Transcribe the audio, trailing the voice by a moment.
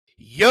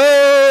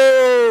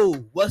Yo,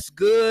 what's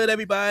good,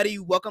 everybody?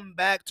 Welcome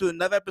back to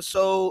another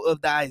episode of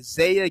the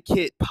Isaiah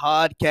Kit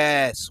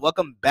podcast.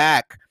 Welcome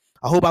back.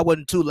 I hope I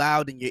wasn't too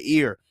loud in your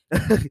ear,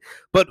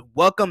 but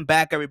welcome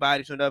back,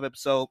 everybody, to another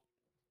episode.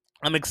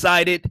 I'm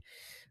excited.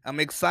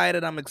 I'm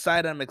excited. We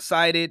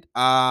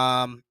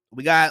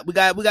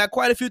got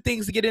quite a few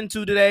things to get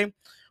into today.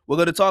 I'm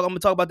gonna talk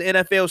about the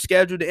NFL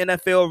schedule. The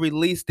NFL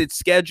released its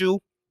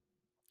schedule,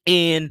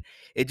 and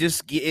it's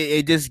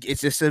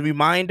just a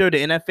reminder. The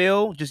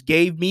NFL just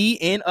gave me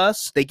and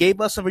us, they gave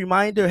us a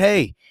reminder,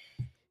 hey,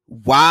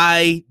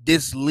 why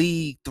this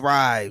league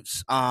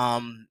thrives.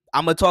 I'm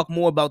gonna talk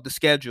more about the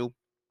schedule,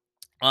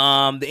 the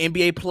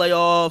NBA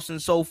playoffs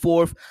and so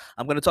forth.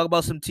 I'm gonna talk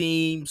about some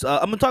teams.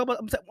 I'm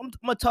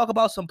gonna talk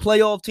about some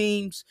playoff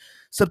teams,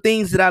 some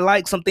things that I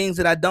like, some things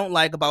that I don't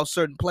like about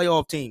certain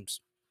playoff teams.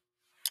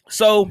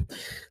 So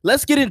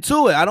let's get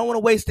into it. I don't want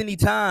to waste any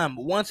time.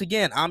 Once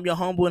again, I'm your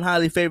humble and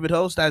highly favorite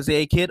host,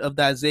 Isaiah Kid of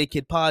the Isaiah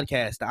Kid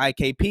Podcast, the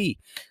IKP.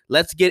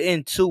 Let's get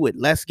into it.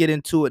 Let's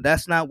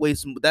not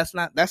waste too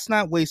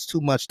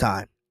much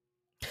time.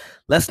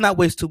 Let's not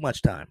waste too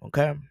much time,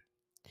 okay?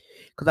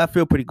 Because I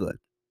feel pretty good.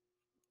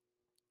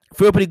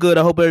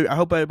 I hope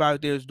everybody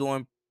out there is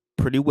doing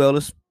pretty well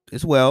as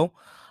well.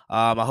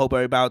 I hope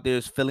everybody out there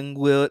is feeling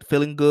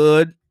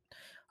good.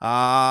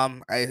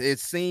 It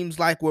seems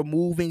like we're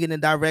moving in the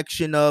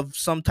direction of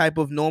some type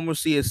of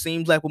normalcy. It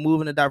seems like we're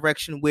moving in a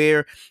direction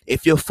where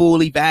if you're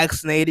fully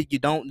vaccinated, you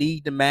don't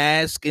need the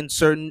mask in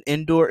certain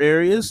indoor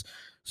areas.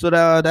 So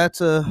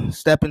that's a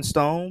stepping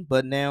stone.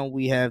 But now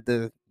we have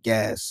the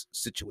gas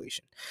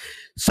situation.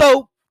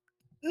 So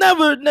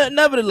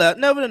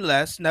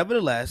nevertheless,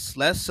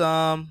 let's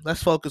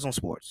focus on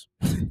sports.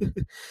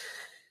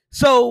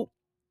 So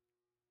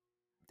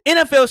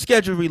NFL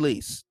schedule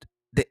released.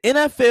 The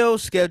NFL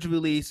schedule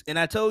release, and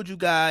I told you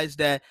guys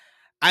that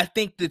I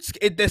think that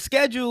the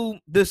schedule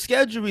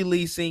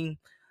releasing,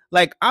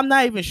 like, I'm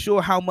not even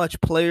sure how much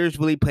players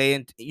really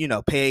pay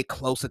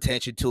close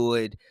attention to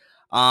it.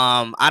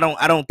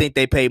 I don't think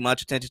they pay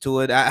much attention to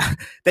it.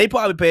 They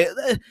probably pay.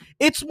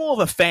 It's more of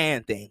a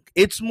fan thing.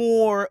 It's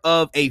more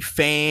of a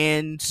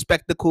fan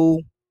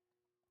spectacle,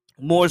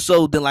 more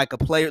so than like a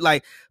player.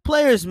 Like,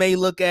 players may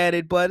look at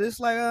it, but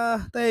it's like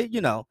they.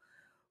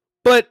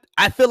 But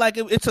I feel like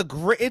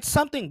it's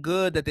something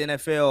good that the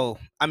NFL.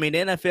 I mean, the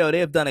NFL, they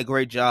have done a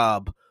great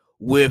job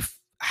with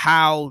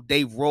how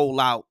they roll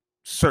out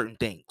certain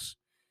things,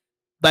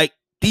 like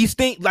these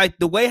things, like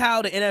the way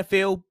how the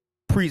NFL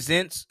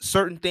presents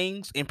certain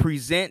things and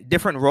present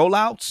different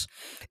rollouts.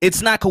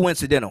 It's not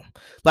coincidental.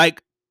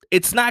 Like,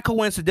 it's not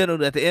coincidental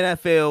that the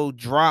NFL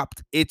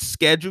dropped its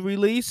schedule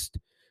released,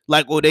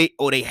 like, or they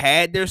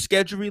had their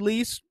schedule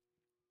released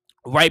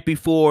right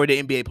before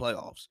the NBA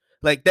playoffs.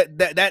 Like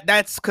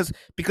that's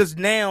because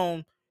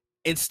now,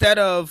 instead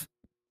of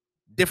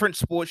different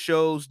sports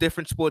shows,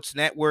 different sports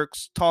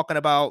networks talking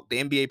about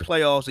the NBA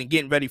playoffs and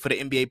getting ready for the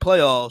NBA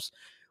playoffs,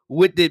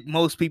 what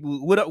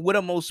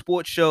are most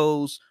sports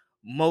shows,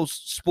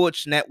 most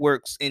sports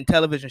networks and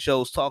television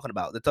shows talking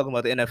about? They're talking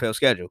about the NFL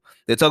schedule.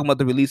 They're talking about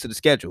the release of the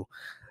schedule.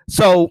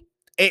 So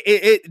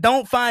it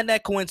don't find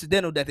that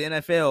coincidental that the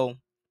NFL,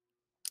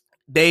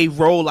 they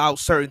roll out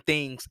certain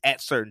things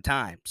at certain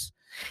times.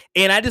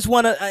 And I just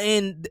want to,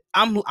 and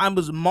I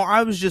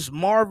was just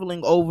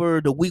marveling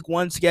over the week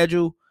 1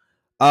 schedule.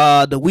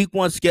 The week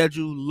 1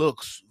 schedule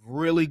looks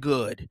really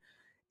good.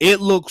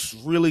 It looks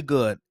really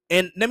good.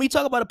 And let me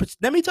talk about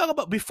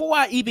before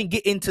I even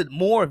get into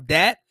more of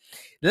that.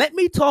 Let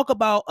me talk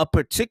about a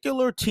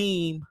particular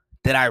team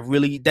that I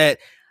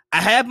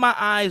have my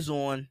eyes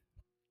on.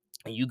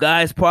 And you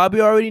guys probably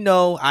already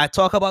know I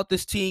talk about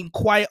this team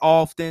quite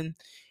often.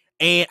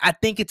 And I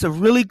think it's a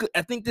really good.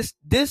 I think this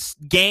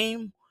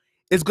game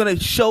is going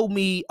to show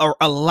me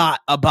a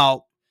lot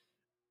about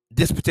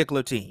this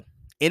particular team.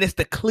 And it's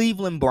the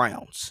Cleveland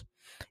Browns.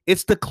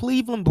 It's the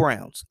Cleveland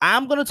Browns.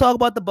 I'm going to talk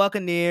about the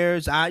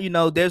Buccaneers.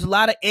 There's a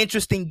lot of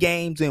interesting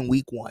games in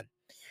week 1.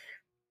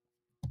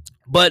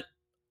 But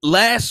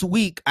last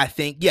week, I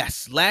praised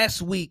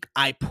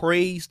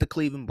the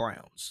Cleveland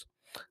Browns.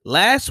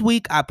 Last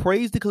week, I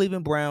praised the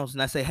Cleveland Browns,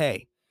 and I say,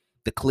 hey,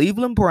 the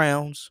Cleveland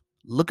Browns,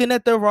 looking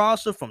at their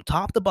roster from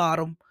top to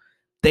bottom,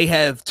 they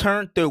have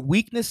turned their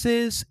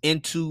weaknesses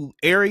into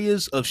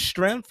areas of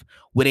strength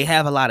where they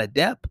have a lot of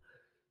depth.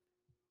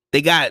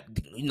 They got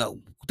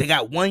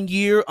 1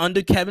 year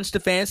under Kevin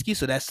Stefanski,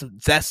 so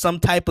that's some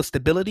type of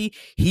stability.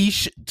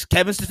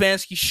 Kevin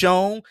Stefanski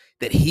shown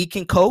that he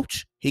can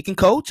coach.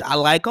 I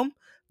like him.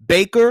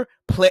 Baker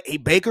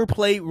played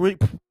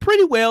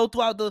pretty well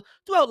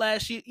throughout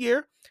last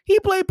year. He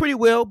played pretty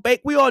well.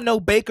 We all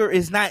know Baker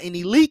is not an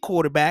elite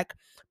quarterback,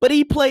 but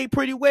he played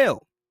pretty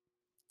well.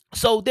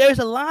 So there's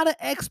a lot of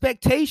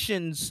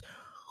expectations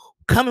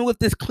coming with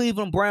this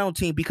Cleveland Brown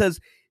team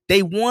because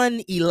they won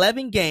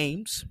 11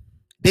 games.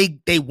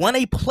 They won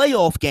a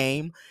playoff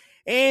game.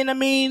 And I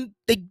mean,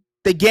 the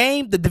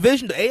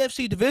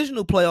AFC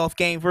divisional playoff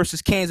game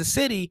versus Kansas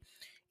City,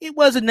 it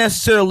wasn't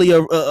necessarily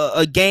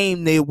a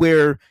game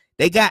where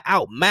they got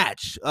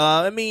outmatched.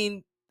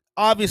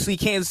 obviously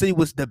Kansas City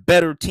was the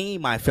better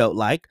team, I felt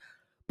like,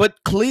 but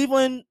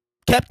Cleveland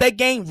kept that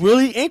game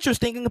really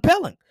interesting and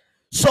compelling.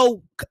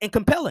 So the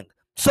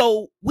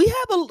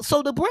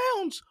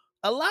Browns,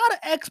 a lot of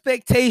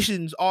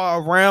expectations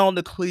are around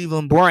the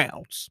Cleveland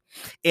Browns.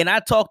 And I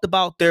talked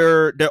about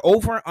their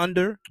over and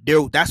under.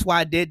 That's why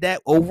I did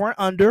that over and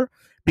under,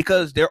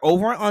 because their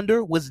over and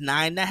under was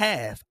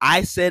 9.5.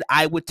 I said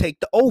I would take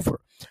the over.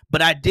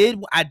 But I did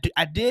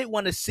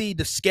want to see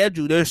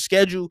their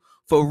schedule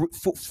for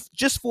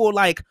just for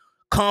like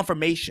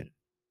confirmation.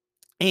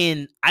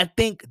 And I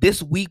think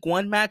this week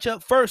 1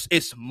 matchup, first,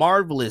 it's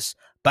marvelous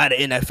by the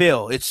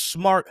NFL. It's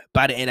smart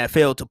by the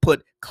NFL to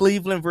put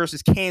Cleveland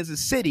versus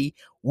Kansas City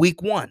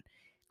week 1.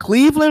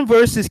 Cleveland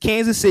versus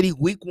Kansas City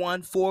week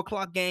 1,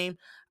 4:00 game.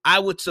 I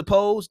would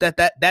suppose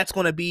that's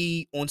going to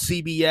be on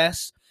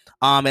CBS.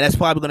 And that's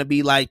probably going to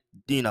be like,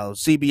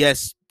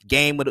 CBS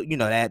game with,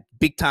 that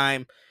big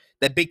time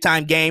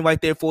game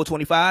right there,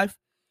 425.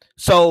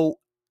 So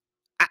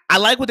I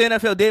like what the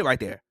NFL did right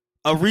there.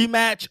 A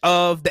rematch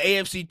of the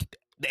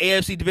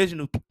AFC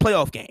divisional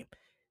playoff game.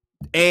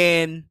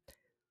 And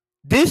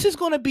this is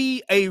going to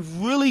be a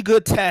really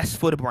good test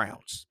for the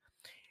Browns,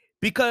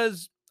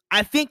 because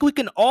I think we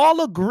can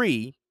all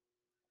agree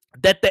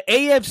that the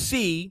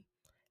AFC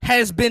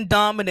has been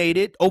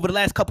dominated over the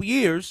last couple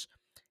years,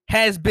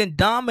 has been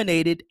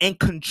dominated and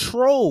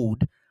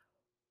controlled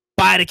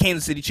by the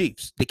Kansas City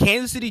Chiefs. The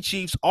Kansas City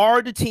Chiefs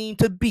are the team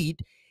to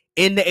beat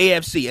in the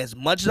AFC. As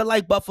much as I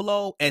like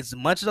Buffalo, as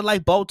much as I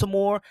like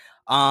Baltimore,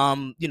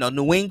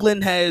 New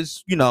England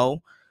has,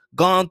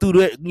 gone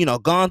through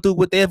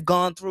what they've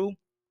gone through.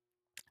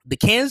 The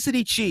Kansas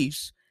City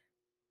Chiefs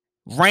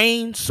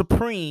reign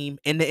supreme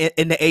in the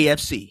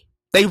AFC.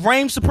 They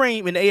reign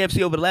supreme in the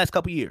AFC over the last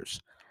couple years.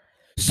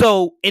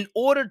 So in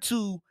order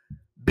to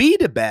be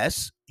the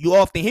best, you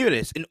often hear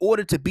this, in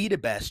order to be the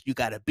best, you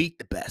got to beat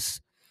the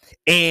best.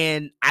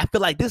 And I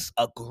feel like this is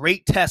a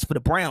great test for the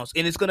Browns,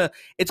 and it's gonna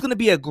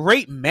be a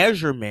great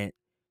measurement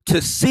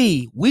to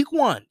see week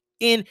 1.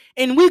 In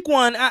week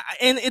 1,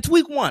 and it's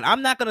week 1.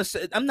 I'm not gonna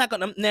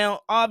now.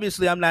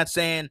 Obviously, I'm not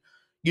saying,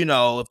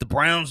 if the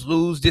Browns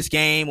lose this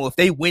game or if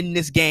they win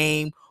this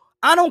game,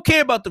 I don't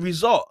care about the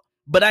result.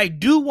 But I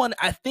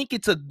think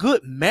it's a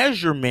good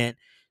measurement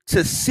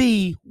to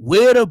see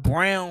where the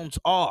Browns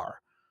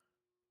are.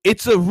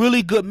 It's a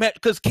really good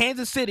because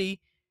Kansas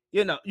City,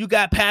 you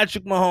got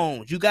Patrick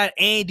Mahomes, you got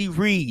Andy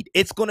Reid.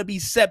 It's going to be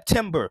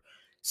September.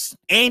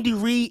 Andy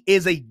Reid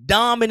is a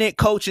dominant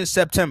coach in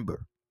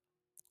September.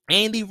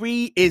 Andy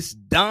Reid is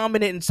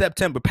dominant in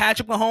September.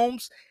 Patrick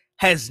Mahomes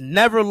has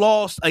never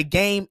lost a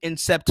game in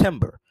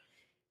September.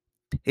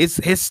 His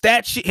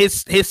touchdowns,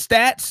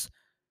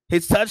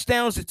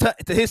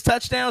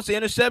 the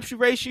interception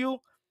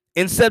ratio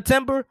in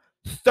September,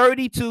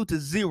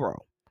 32-0.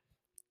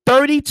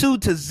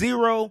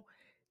 32-0.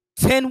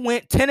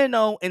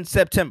 10-0 in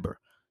September.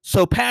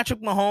 So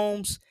Patrick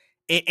Mahomes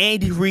and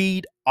Andy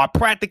Reid are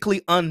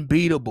practically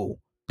unbeatable.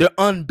 They're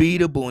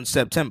unbeatable in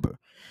September.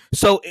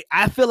 So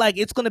I feel like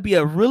it's going to be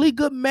a really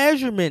good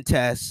measurement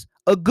test,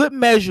 a good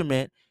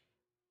measurement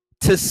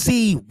to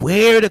see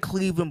where the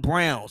Cleveland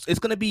Browns. It's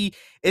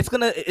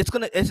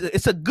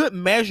a good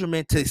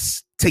measurement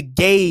to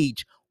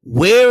gauge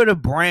where the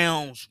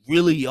Browns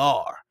really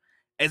are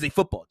as a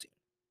football team.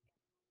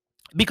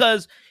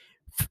 Because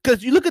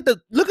you look at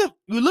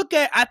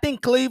I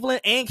think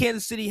Cleveland and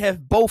Kansas City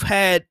have both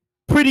had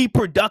pretty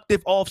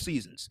productive off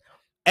seasons.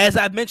 As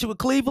I've mentioned with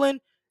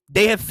Cleveland,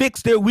 they have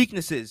fixed their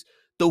weaknesses.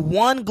 The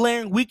one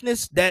glaring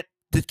weakness that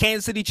the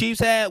Kansas City Chiefs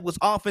had was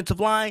offensive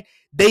line.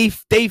 They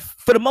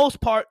for the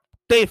most part,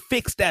 they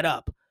fixed that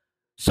up.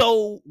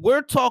 So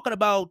we're talking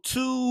about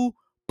 2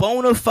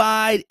 bona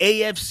fide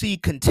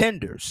AFC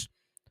contenders.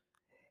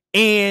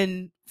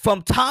 And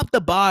from top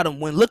to bottom,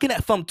 when looking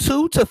at from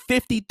 2 to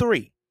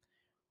 53,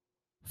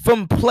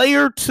 from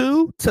player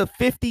 2 to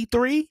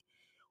 53,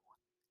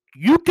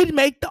 you could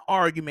make the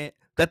argument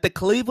that the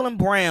Cleveland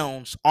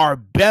Browns are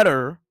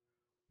better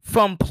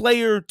from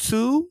player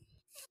 2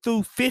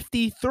 through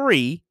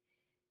 53.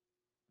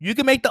 You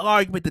can make the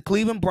argument the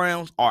Cleveland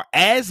Browns are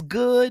as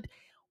good,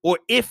 or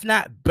if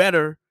not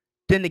better,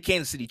 than the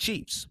Kansas City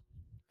Chiefs.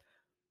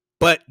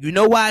 But you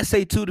know why I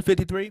say 2 to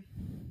 53?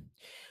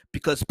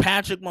 Because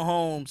Patrick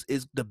Mahomes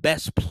is the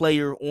best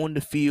player on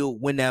the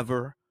field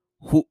whenever,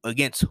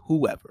 against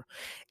whoever,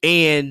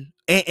 and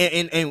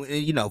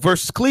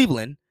versus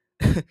Cleveland,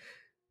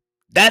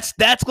 that's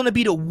going to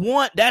be the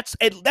one. That's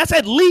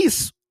at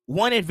least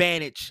one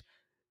advantage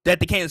that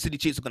the Kansas City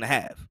Chiefs are going to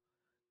have.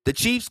 The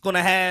Chiefs going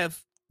to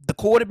have the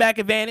quarterback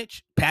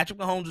advantage. Patrick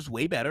Mahomes is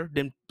way better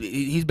than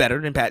he's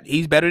better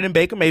than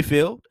Baker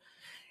Mayfield,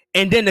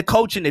 and then the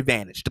coaching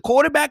advantage, the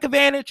quarterback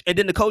advantage, and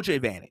then the coaching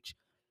advantage.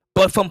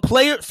 But from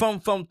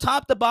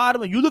top to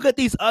bottom, and you look at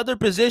these other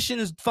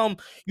positions from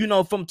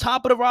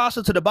top of the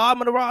roster to the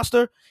bottom of the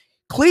roster,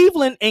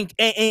 Cleveland and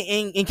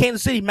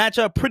Kansas City match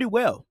up pretty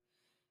well.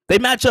 They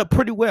match up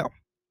pretty well.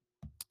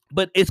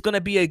 But it's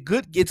gonna be a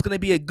good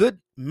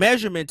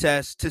measurement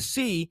test to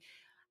see,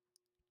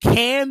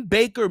 can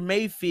Baker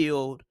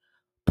Mayfield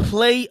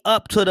play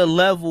up to the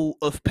level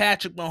of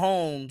Patrick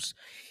Mahomes,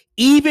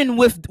 even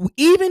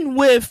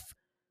with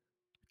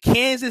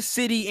Kansas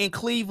City and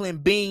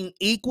Cleveland being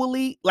equal,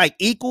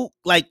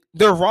 like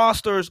their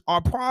rosters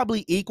are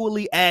probably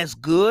equally as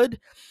good.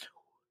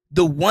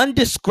 The one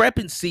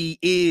discrepancy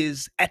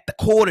is at the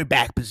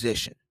quarterback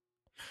position.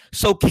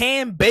 So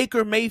can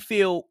Baker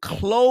Mayfield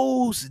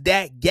close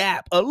that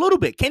gap a little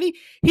bit? Can he?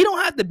 He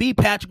don't have to be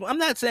Patrick. I'm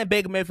not saying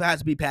Baker Mayfield has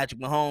to be Patrick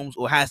Mahomes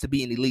or has to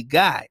be an elite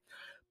guy,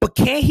 but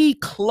can he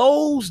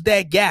close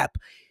that gap?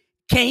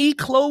 Can he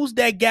close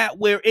that gap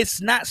where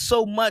it's not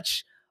so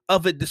much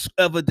of a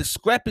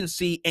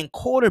discrepancy in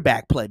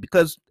quarterback play?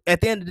 Because at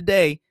the end of the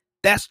day,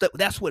 that's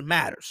what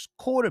matters.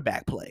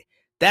 Quarterback play.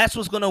 That's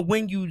what's going to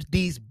win you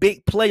these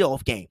big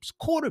playoff games.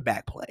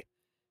 Quarterback play.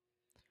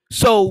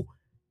 So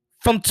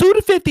from 2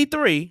 to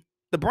 53,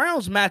 the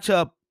Browns match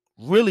up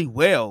really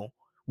well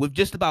with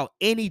just about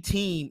any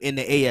team in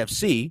the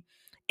AFC.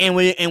 And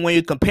when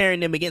you're comparing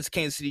them against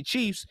Kansas City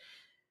Chiefs,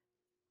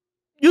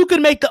 you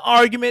can make the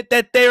argument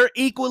that they're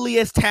equally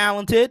as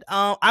talented.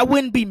 I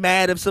wouldn't be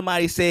mad if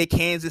somebody said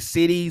Kansas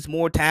City's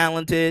more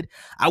talented.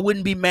 I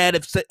wouldn't be mad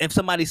if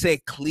somebody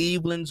said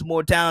Cleveland's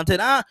more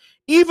talented.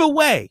 Either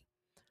way,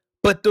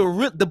 but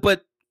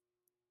the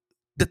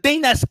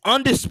thing that's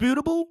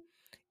undisputable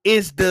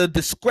is the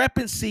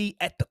discrepancy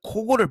at the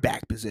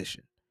quarterback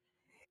position.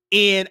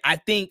 And I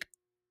think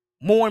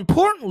more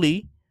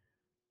importantly,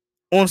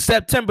 on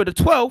September the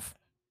 12th,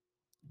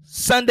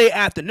 Sunday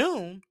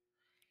afternoon,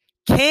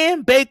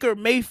 can Baker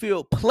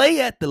Mayfield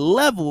play at the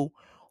level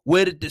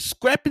where the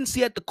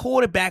discrepancy at the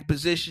quarterback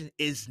position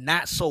is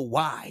not so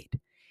wide?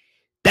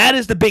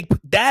 That's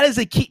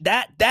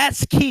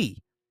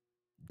key.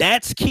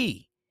 That's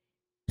key.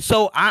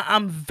 So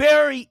I'm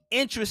very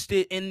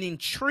interested and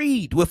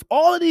intrigued with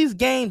all of these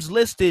games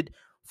listed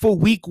for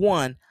week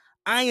 1.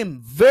 I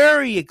am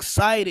very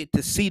excited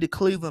to see the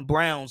Cleveland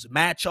Browns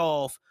match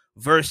off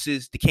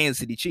versus the Kansas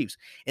City Chiefs.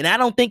 And I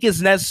don't think it's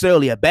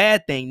necessarily a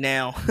bad thing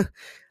now.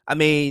 I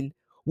mean,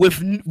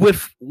 with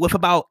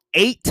about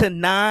 8 to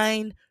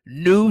 9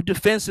 new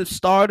defensive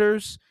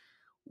starters,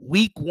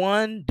 week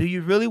 1, do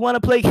you really want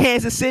to play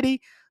Kansas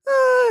City?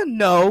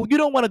 No, you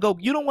don't want to go.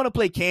 You don't want to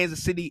play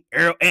Kansas City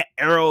at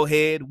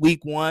Arrowhead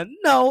week 1.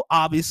 No,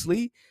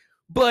 obviously,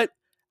 but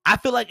I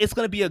feel like it's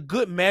going to be a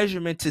good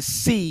measurement to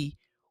see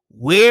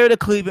where the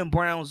Cleveland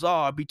Browns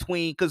are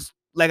between. Because,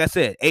 like I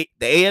said, the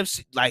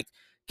AFC, like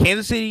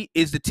Kansas City,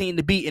 is the team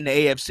to beat in the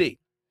AFC.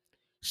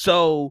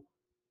 So,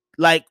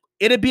 like,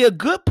 it'd be a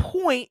good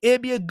point.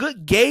 It'd be a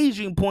good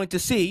gauging point to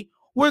see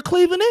where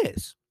Cleveland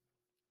is,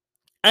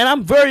 and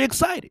I'm very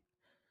excited.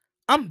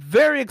 I'm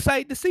very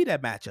excited to see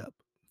that matchup.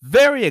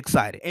 Very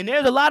excited. And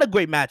there's a lot of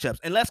great matchups.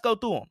 And let's go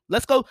through them.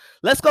 Let's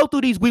go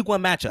through these week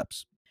 1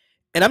 matchups.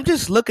 And I'm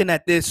just looking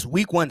at this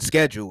week 1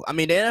 schedule. I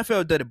mean, the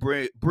NFL did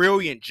a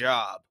brilliant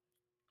job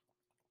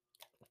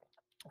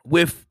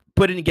with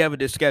putting together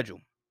this schedule.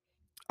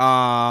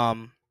 Like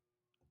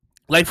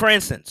for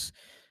instance,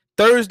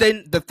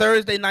 the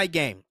Thursday night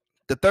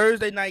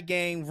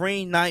game,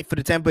 ring night for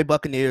the Tampa Bay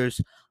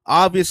Buccaneers.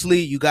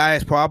 Obviously, you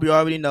guys probably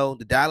already know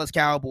the Dallas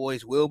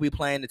Cowboys will be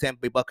playing the Tampa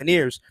Bay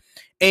Buccaneers.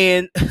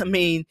 And, I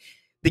mean,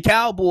 the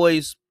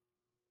Cowboys,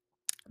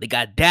 they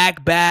got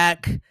Dak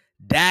back.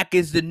 Dak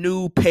is the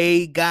new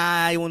paid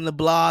guy on the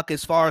block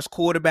as far as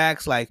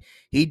quarterbacks. Like,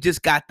 he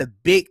just got the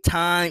big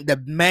time,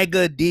 the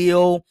mega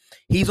deal.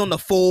 He's on the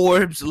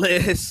Forbes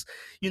list.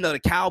 You know, the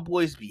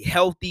Cowboys be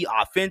healthy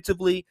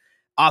offensively.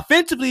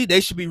 Offensively,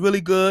 they should be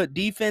really good.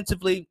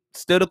 Defensively,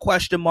 still a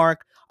question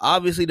mark.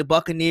 Obviously, the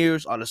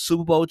Buccaneers are the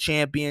Super Bowl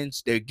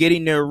champions. They're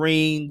getting their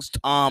rings.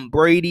 Tom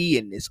Brady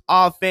and his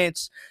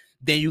offense.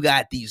 Then you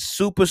got these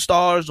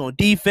superstars on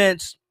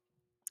defense.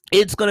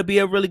 It's going to be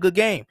a really good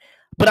game.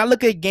 But I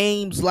look at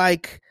games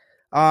like,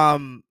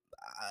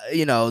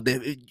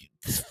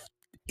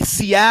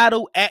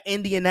 Seattle at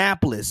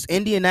Indianapolis.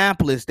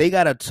 Indianapolis, they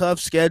got a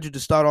tough schedule to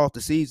start off the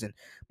season.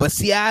 But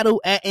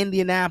Seattle at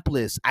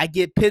Indianapolis. I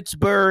get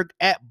Pittsburgh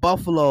at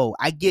Buffalo.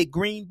 I get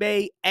Green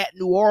Bay at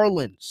New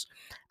Orleans.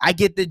 I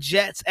get the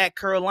Jets at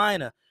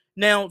Carolina.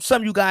 Now,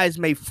 some of you guys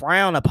may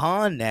frown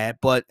upon that,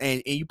 but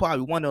and you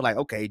probably wonder, like,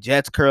 okay,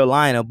 Jets,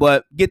 Carolina,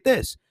 but get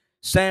this,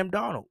 Sam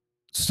Darnold.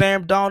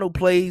 Sam Darnold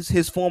plays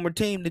his former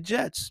team, the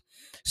Jets.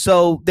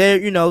 So there,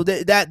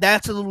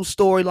 that's a little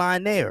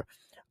storyline there.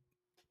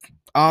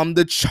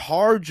 The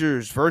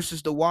Chargers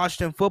versus the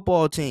Washington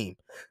football team.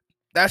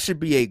 That should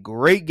be a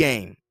great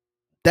game.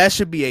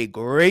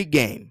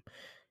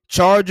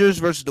 Chargers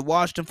versus the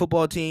Washington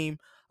football team.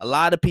 A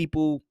lot of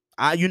people,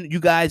 you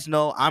guys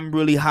know I'm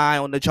really high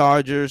on the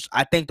Chargers.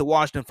 I think the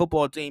Washington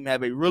football team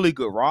have a really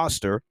good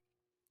roster.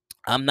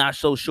 I'm not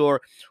so sure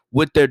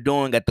what they're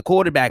doing at the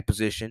quarterback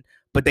position,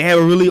 but they have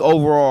a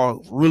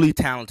really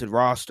talented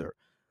roster.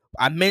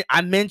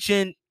 I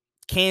mentioned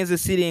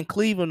Kansas City and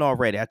Cleveland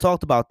already. I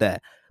talked about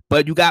that.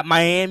 But you got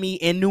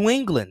Miami and New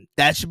England.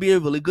 That should be a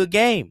really good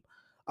game.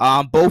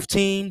 Both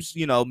teams,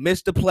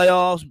 missed the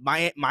playoffs.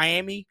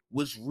 Miami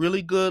was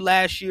really good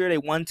last year. They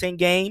won 10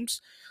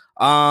 games.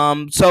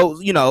 So,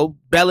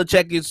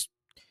 Belichick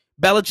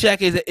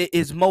Belichick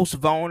is most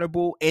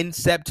vulnerable in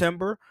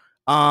September.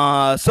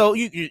 So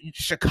you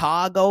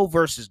Chicago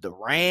versus the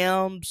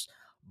Rams,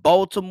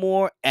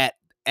 Baltimore at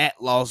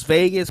Las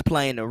Vegas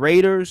playing the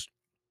Raiders.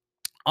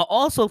 I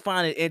also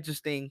find it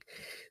interesting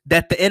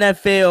that the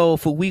NFL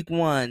for Week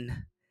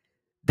 1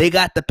 they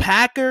got the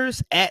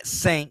Packers at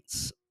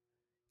Saints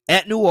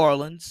at New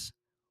Orleans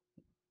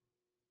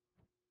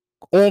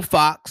on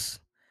Fox,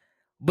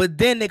 but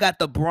then they got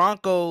the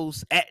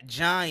Broncos at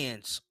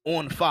Giants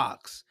on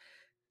Fox.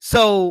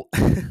 So,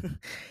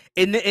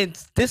 and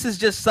this is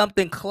just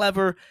something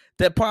clever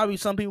that probably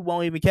some people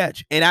won't even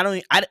catch. And I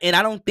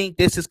don't think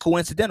this is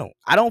coincidental.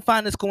 I don't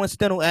find this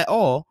coincidental at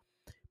all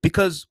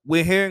because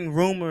we're hearing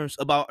rumors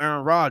about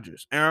Aaron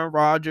Rodgers. Aaron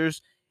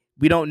Rodgers,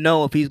 we don't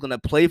know if he's going to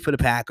play for the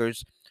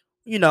Packers.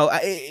 You know,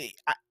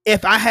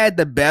 if I had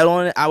to bet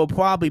on it, I would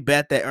probably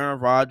bet that Aaron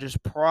Rodgers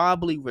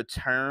probably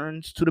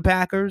returns to the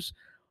Packers.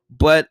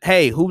 But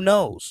hey, who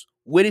knows?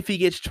 What if he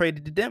gets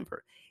traded to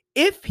Denver?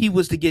 If he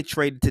was to get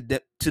traded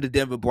to the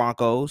Denver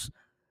Broncos,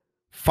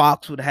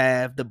 Fox would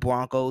have the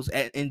Broncos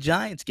and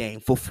Giants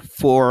game for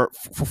 4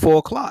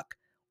 o'clock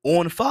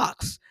on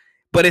Fox.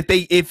 But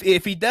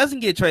if he doesn't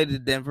get traded to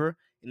Denver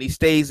and he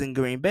stays in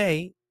Green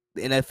Bay,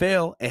 the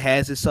NFL it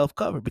has itself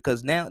covered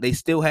because now they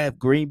still have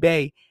Green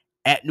Bay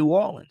at New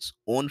Orleans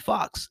on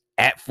Fox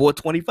at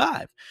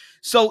 4:25.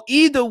 So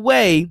either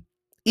way,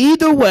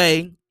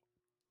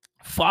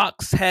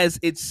 Fox has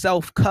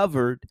itself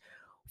covered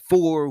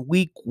for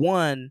Week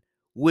 1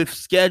 with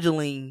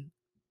scheduling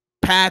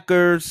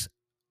Packers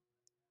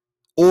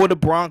or the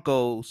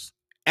Broncos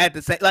at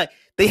the same. Like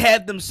they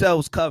have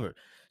themselves covered.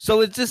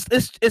 So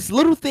it's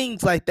little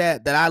things like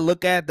that that I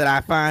look at that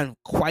I find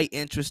quite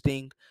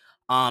interesting,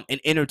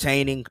 and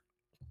entertaining.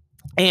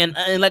 And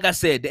like I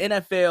said, the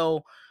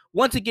NFL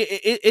once again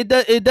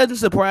it doesn't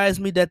surprise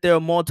me that they're a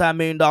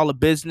multi-million-dollar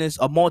business,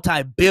 a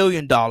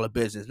multi-billion-dollar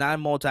business, not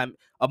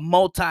a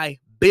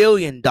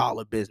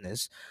multi-billion-dollar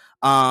business,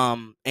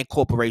 and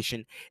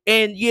corporation.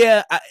 And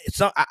yeah,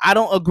 I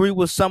don't agree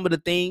with some of the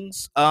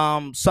things,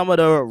 some of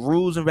the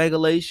rules and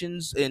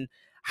regulations and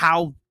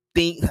how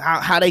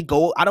how they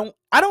go. I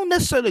don't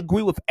necessarily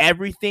agree with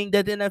everything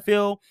that the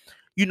NFL,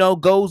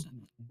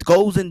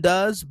 goes and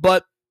does,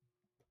 but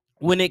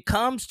when it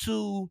comes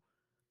to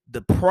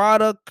the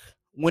product,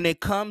 when it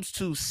comes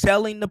to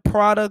selling the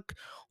product,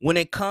 when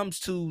it comes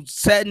to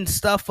setting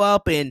stuff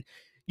up and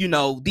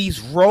these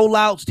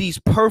rollouts, these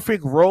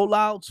perfect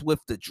rollouts with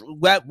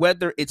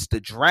whether it's the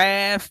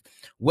draft,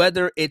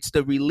 whether it's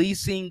the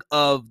releasing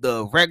of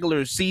the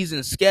regular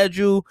season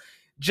schedule,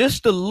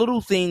 just the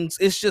little things.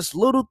 It's just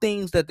little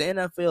things that the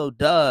NFL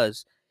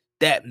does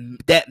that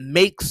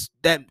makes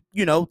that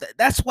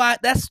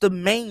that's the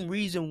main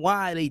reason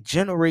why they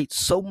generate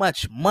so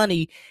much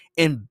money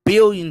in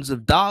billions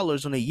of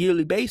dollars on a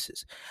yearly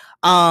basis.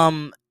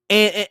 And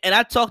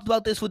I talked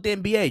about this with the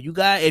NBA. You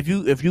guys, if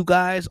you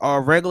guys are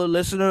a regular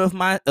listener of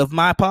my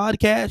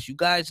podcast, you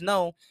guys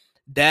know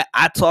that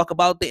I talk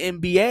about the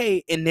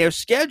NBA and their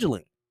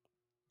scheduling.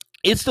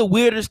 It's the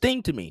weirdest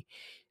thing to me.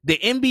 The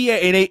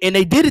NBA and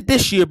they did it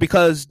this year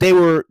because they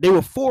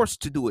were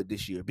forced to do it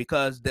this year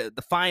because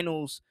the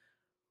finals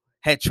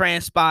had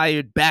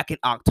transpired back in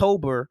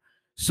October,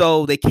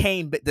 so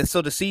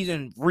so the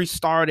season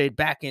restarted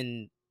back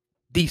in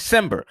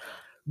December.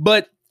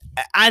 But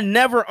I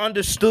never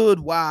understood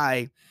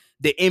why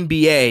the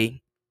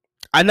NBA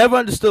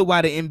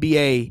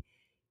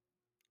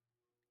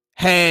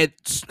had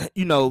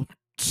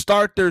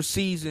start their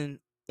season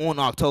on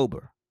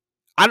October.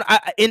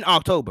 In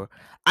October.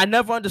 I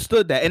never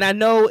understood that, and I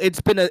know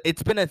it's been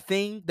a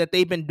thing that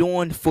they've been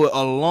doing for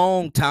a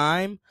long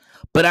time,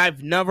 but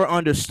I've never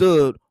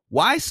understood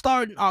why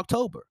start in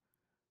October.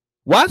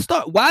 Why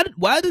start? Why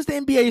does the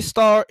NBA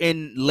start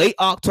in late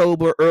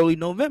October, early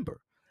November?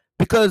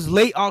 Because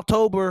late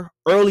October,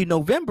 early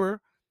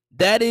November,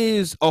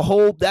 that's a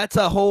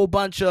whole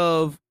bunch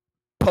of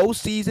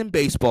postseason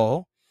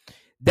baseball.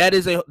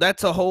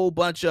 That's a whole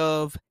bunch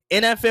of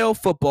NFL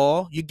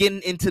football. You're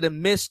getting into the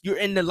mist. You're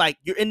in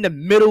the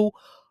middle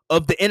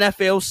of the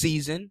NFL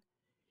season,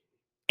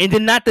 and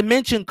then not to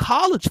mention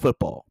college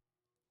football.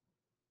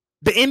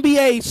 The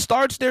NBA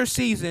starts their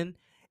season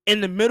in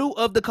the middle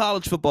of the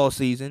college football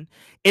season,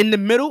 in the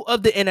middle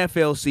of the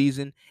NFL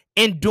season,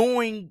 and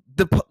during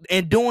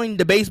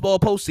the baseball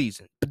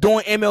postseason,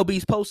 during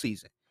MLB's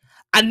postseason.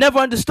 I never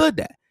understood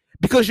that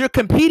because you're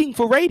competing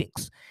for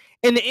ratings.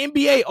 And the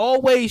NBA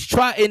always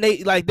try, and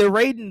their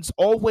ratings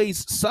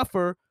always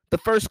suffer the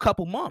first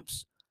couple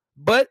months.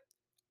 But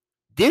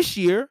this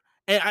year,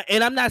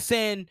 and I'm not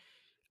saying,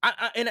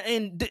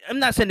 I'm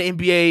not saying the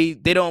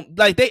NBA they don't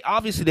they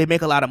obviously they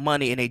make a lot of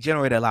money and they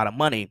generate a lot of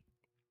money.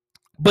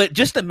 But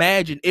just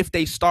imagine if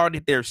they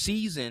started their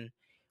season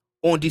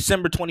on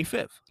December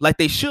 25th, like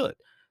they should.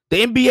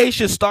 The NBA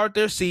should start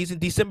their season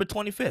December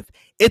 25th.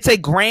 It's a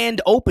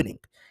grand opening.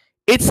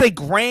 It's a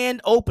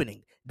grand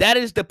opening. That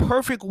is the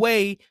perfect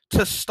way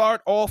to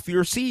start off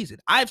your season.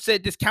 I've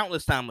said this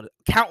countless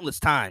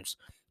times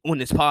on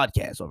this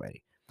podcast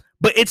already.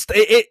 But it's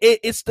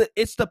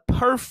the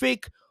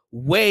perfect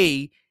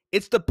way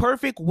It's the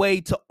perfect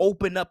way to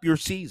open up your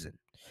season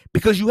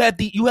because you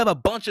have a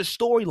bunch of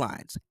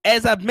storylines.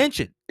 As I've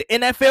mentioned, the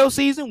NFL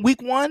season,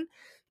 week 1,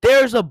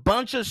 there's a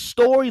bunch of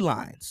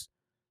storylines.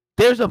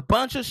 There's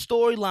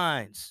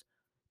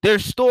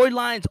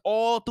storylines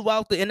all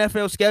throughout the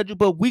NFL schedule,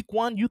 but week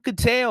 1, you could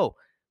tell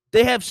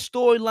they have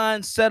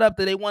storylines set up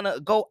that they want to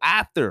go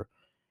after.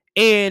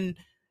 And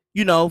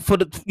for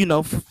the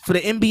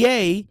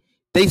NBA,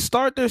 they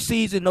start their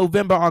season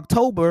November,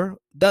 October.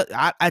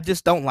 I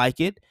just don't like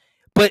it.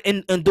 But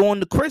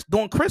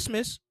during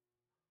Christmas,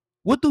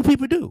 what do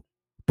people do?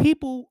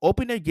 People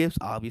open their gifts,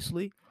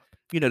 obviously.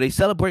 They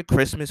celebrate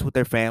Christmas with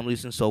their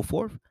families and so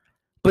forth.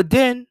 But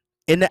then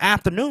in the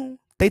afternoon,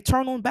 they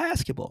turn on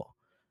basketball.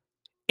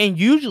 And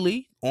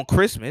usually on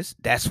Christmas,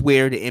 that's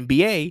where the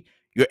NBA,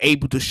 you're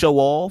able to show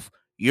off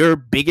your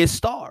biggest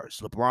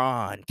stars: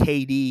 LeBron,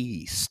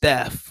 KD,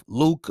 Steph,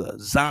 Luka,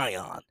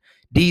 Zion.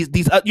 They're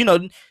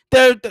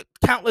the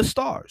countless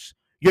stars.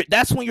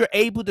 That's when you're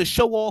able to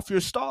show off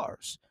your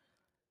stars.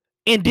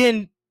 And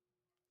then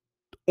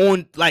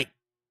on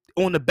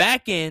the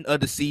back end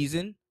of the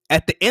season,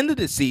 at the end of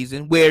the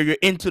season, where you're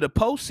into the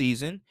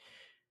postseason,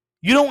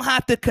 you don't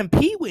have to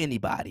compete with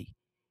anybody.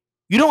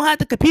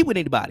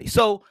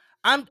 So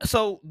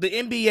the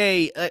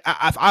NBA.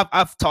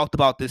 I've talked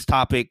about this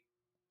topic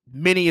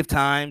many of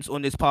times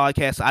on this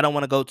podcast. I don't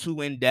want to go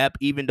too in depth,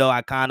 even though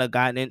I kind of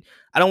gotten in.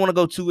 I don't want to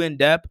go too in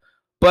depth,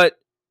 but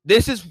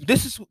this is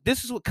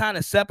what kind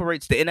of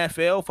separates the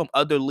NFL from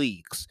other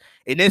leagues,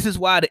 and this is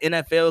why the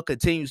NFL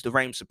continues to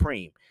reign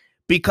supreme,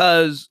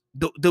 because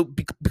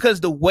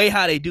the way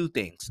how they do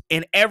things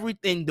and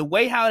everything, the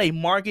way how they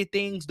market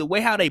things, the way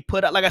how they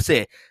put out, like I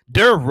said,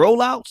 their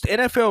rollouts, the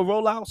NFL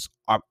rollouts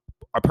are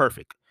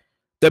perfect.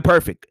 They're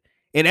perfect,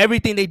 and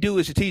everything they do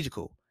is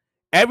strategical.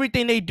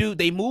 Everything they do,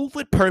 they move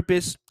with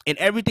purpose, and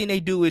everything they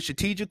do is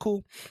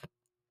strategical,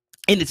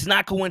 and it's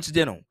not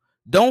coincidental.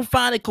 Don't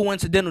find it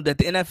coincidental that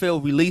the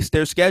NFL released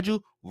their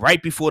schedule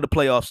right before the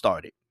playoffs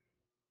started.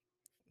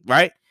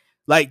 Right?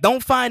 Like,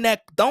 don't find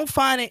it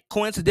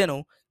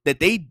coincidental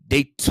that they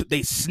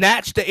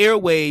snatched the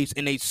airwaves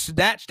and they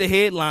snatched the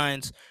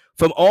headlines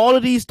from all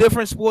of these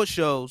different sports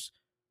shows,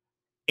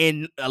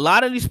 and a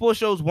lot of these sports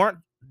shows weren't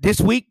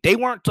this week. They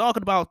weren't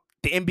talking about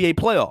the NBA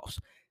playoffs.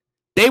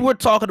 They were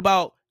talking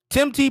about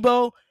Tim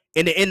Tebow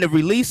in the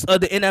release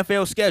of the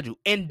NFL schedule,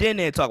 and then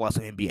they talk about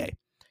some NBA.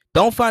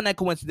 Don't find that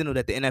coincidental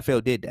that the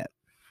NFL did that.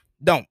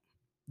 Don't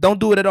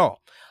do it at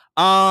all.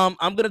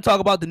 I'm gonna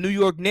talk about the New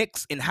York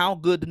Knicks and how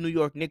good the New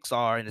York Knicks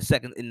are in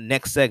the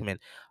next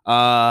segment.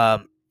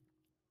 The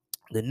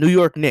New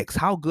York Knicks,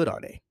 how good are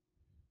they?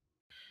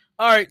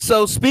 All right.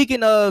 So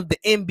speaking of the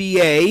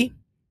NBA,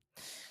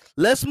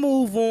 let's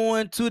move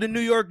on to the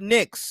New York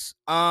Knicks.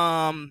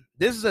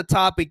 This is a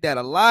topic that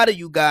a lot of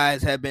you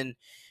guys have been,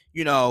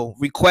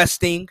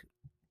 requesting.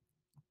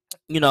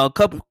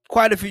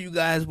 Quite a few of you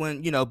guys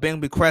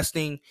been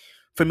requesting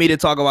for me to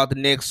talk about the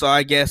Knicks. So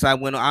I guess I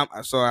went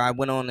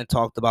on and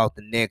talked about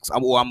the Knicks.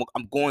 I'm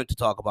going to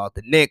talk about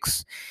the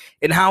Knicks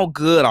and how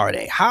good are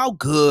they? How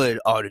good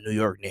are the New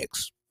York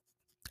Knicks?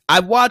 I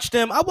watched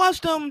them. I'm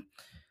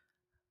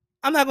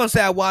not gonna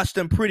say I watched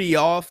them pretty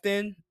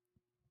often,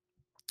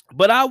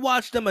 but I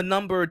watched them a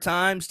number of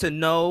times to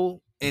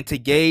know and to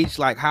gauge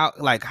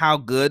how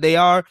good they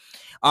are.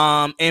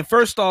 And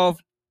first off,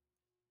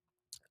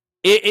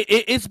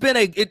 it's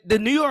been the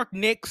New York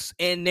Knicks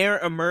and their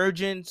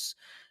emergence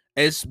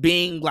as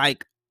being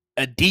like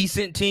a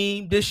decent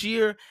team this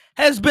year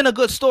has been a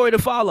good story to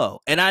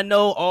follow. And I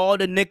know all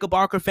the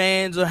Knickerbocker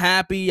fans are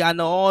happy. I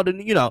know I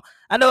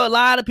know a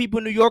lot of people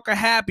in New York are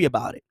happy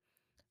about it.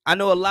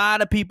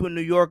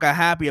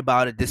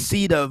 To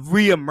see the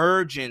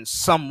reemergence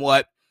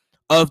somewhat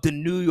of the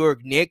New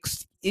York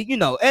Knicks,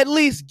 at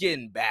least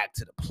getting back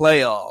to the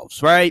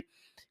playoffs, right?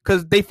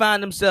 Because they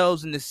find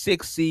themselves in the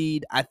 6th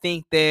seed. I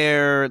think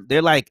they're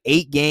like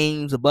 8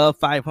 games above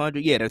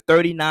 500. Yeah, they're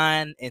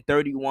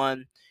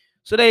 39-31.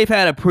 So they've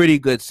had a pretty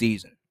good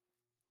season.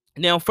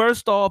 Now,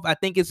 first off, I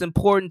think it's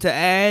important to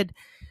add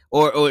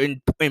or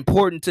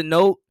important to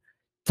note,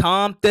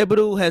 Tom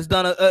Thibodeau has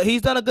done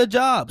a good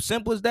job.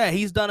 Simple as that.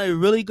 He's done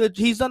a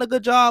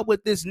good job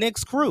with this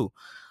Knicks crew.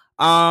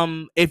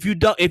 If you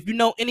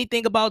know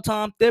anything about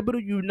Tom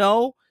Thibodeau, you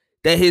know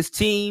that his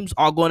teams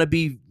are going to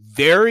be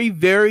very,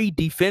 very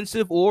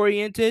defensive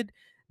oriented.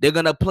 They're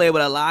going to play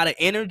with a lot of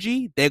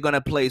energy. They're going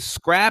to play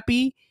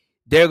scrappy.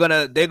 They're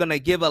going to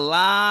give a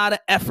lot of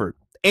effort.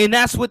 And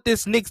that's what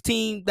this Knicks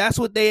team, that's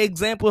what they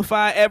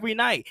exemplify every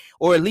night,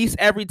 or at least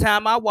every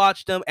time I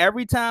watch them.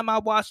 Every time I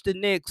watch the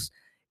Knicks,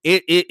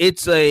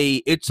 it's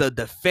a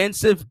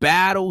defensive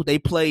battle.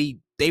 They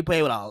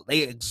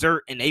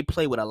exert and they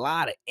play with a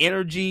lot of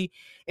energy,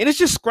 and it's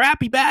just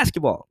scrappy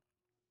basketball.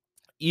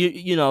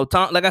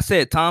 Like I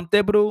said, Tom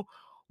Thibodeau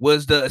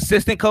was the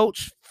assistant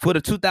coach for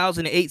the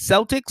 2008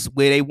 Celtics,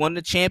 where they won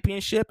the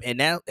championship, and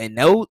that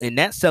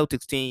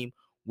Celtics team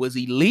was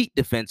elite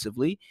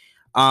defensively.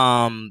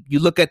 You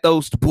look at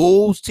those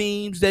Bulls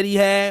teams that he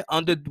had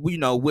under,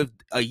 with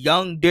a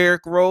young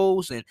Derrick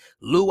Rose and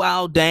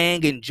Luol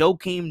Deng and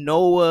Joakim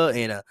Noah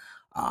and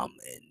and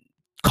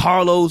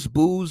Carlos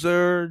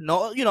Boozer,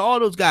 no, all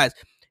those guys.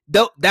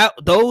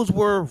 Those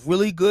were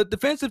really good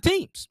defensive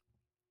teams.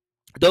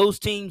 Those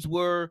teams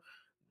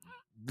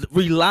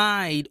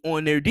relied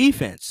on their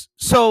defense.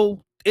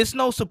 So it's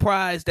no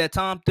surprise that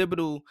Tom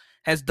Thibodeau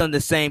has done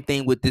the same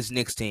thing with this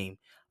Knicks team.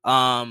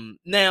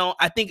 Now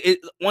I think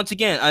once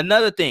again,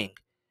 another thing.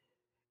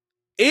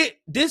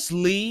 This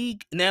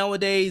league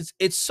nowadays,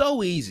 it's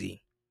so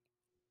easy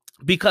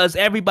because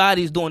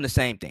everybody's doing the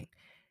same thing.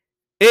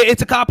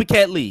 It's a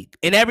copycat league,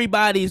 and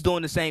everybody's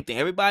doing the same thing.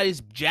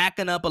 Everybody's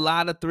jacking up a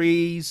lot of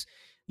threes,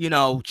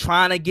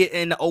 trying to get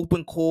in the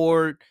open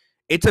court.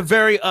 It's a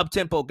very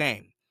up-tempo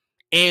game.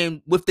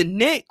 And with the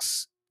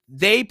Knicks,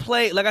 they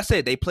play, like I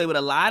said, they play with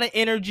a lot of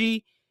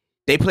energy.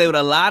 They play with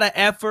a lot of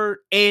effort.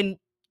 And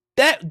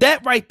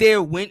that right there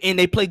and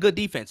they play good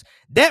defense.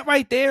 That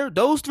right there,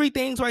 those three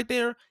things right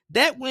there,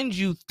 that wins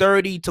you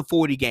 30 to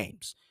 40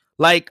 games.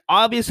 Like,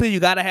 obviously,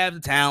 you got to have the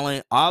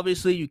talent.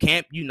 Obviously, you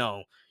can't,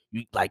 your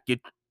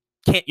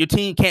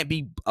team can't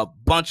be a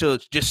bunch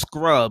of just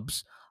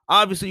scrubs.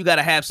 Obviously, you got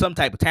to have some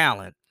type of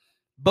talent.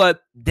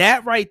 But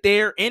that right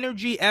there,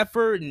 energy,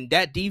 effort, and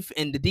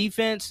the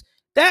defense,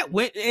 that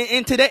went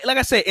in today. Like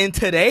I said, in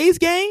today's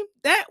game,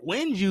 that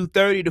wins you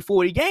 30 to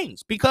 40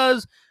 games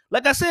because,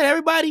 like I said,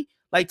 everybody,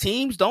 like,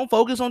 teams don't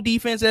focus on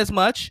defense as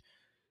much.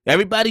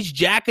 Everybody's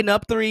jacking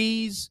up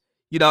threes.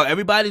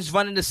 Everybody's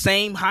running the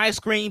same high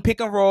screen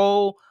pick and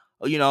roll.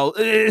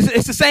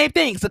 It's the same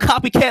thing. It's a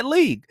copycat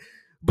league.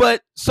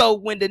 But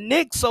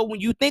when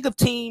you think of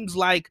teams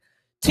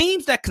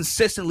that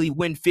consistently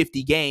win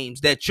 50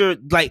 games, that you're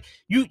like,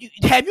 you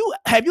have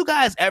you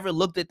guys ever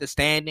looked at the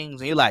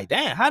standings and you're like,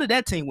 damn, how did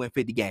that team win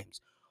 50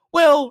 games?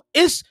 Well,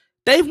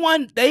 they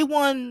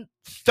won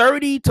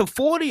 30 to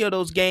 40 of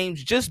those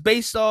games just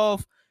based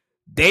off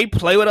they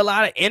play with a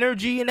lot of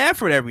energy and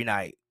effort every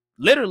night.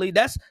 Literally,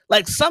 that's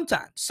like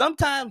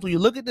sometimes when you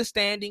look at the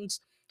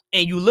standings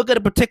and you look at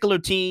a particular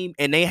team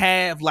and they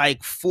have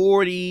like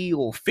 40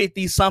 or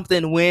 50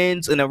 something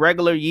wins in a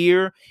regular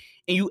year,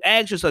 and you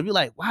ask yourself, you're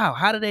like, wow,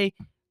 how do they?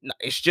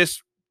 It's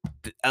just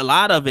a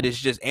lot of it is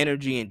just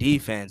energy and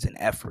defense and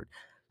effort.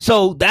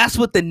 So that's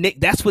what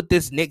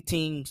this Knicks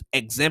teams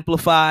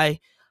exemplify.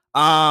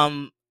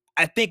 I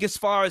think as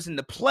far as in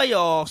the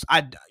playoffs,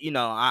 I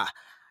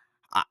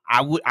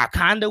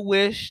kind of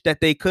wish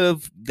that they could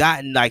have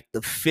gotten like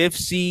the 5th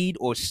seed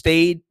or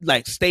stayed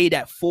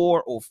at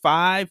 4 or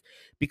 5,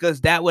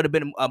 because that would have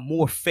been a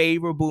more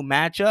favorable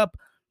matchup.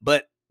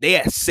 But they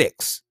had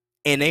 6,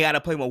 and they got to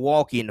play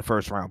Milwaukee in the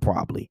first round.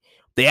 Probably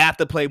they have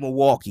to play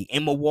Milwaukee,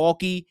 and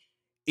Milwaukee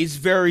is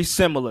very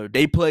similar.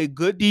 They play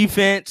good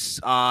defense.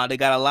 They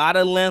got a lot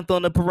of length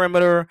on the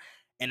perimeter.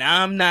 And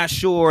I'm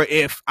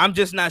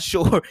just not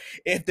sure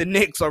if the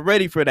Knicks are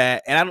ready for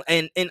that.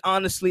 And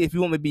honestly, if you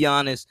want me to be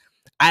honest,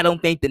 I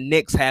don't think the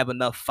Knicks have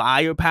enough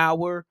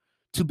firepower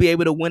to be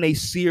able to win a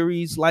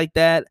series like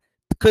that.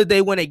 Could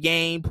they win a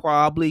game?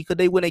 Probably. Could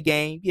they win a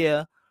game?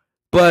 Yeah.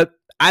 But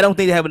I don't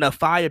think they have enough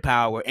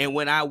firepower. And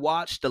when I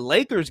watched the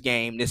Lakers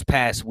game this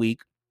past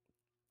week,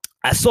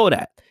 I saw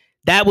that.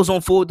 That was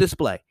on full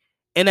display.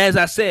 And as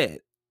I said,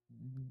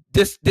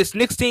 this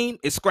Knicks team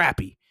is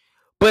scrappy.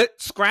 But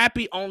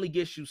scrappy only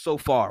gets you so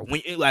far.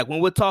 When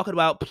we're talking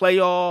about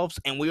playoffs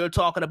and we're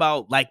talking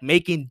about like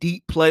making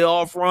deep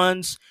playoff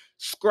runs,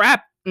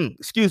 scrappy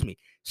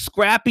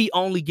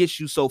only gets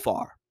you so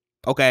far.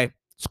 Okay,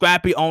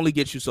 scrappy only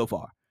gets you so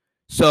far.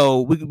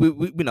 So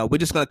we're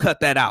just gonna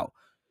cut that out.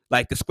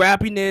 Like the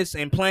scrappiness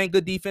and playing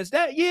good defense,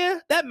 that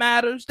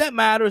matters. That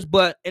matters.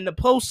 But in the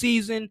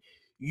postseason,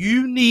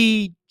 you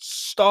need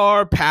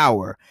star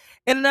power.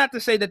 And not to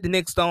say that the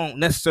Knicks don't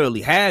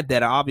necessarily have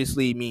that.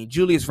 Obviously, I mean,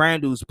 Julius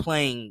Randle's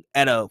playing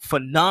at a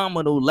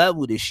phenomenal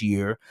level this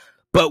year.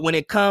 But when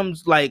it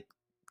comes like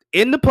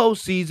in the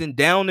postseason,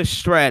 down the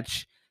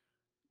stretch,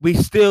 we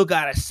still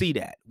got to see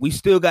that. We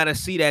still got to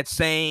see that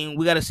same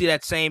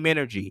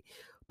energy.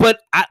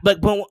 But I'm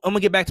going to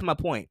get back to my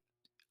point.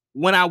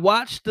 When I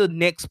watched the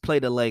Knicks play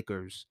the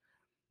Lakers,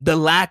 the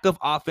lack of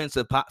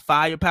offensive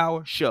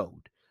firepower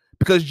showed.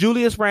 Because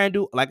Julius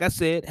Randle, like I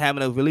said,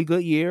 having a really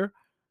good year.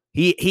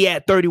 He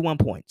had 31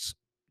 points.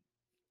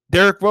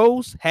 Derrick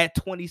Rose had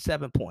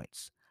 27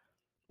 points.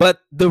 But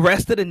the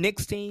rest of the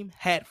Knicks team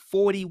had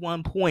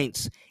 41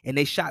 points, and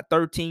they shot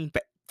 13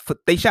 for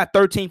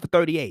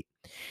 38.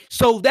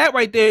 So that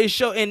right there is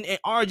show. And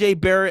RJ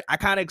Barrett, I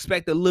kind of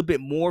expect a little bit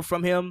more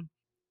from him.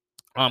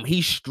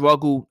 He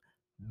struggled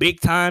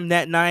big time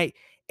that night,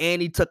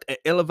 and he took an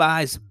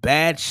ill-advised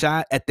bad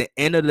shot at the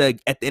end of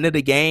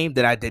the game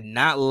that I did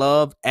not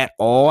love at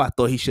all. I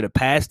thought he should have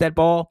passed that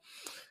ball.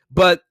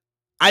 But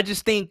I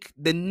just think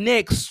the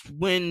Knicks,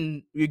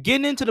 when you're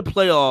getting into the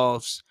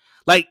playoffs,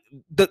 like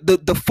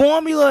the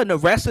formula and the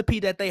recipe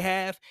that they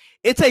have,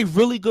 it's a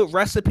really good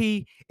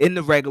recipe in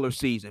the regular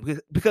season.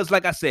 Because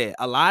like I said,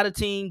 a lot of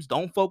teams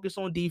don't focus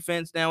on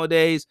defense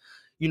nowadays.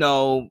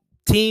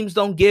 Teams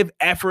don't give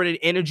effort and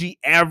energy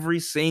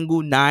every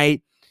single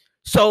night.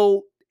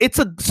 So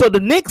the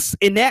Knicks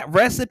in that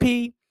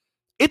recipe,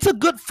 it's a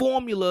good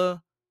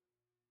formula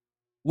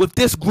with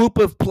this group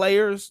of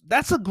players,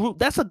 that's a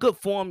good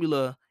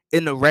formula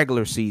in the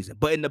regular season.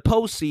 But in the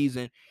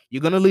postseason,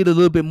 you're gonna need a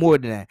little bit more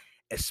than that,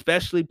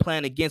 especially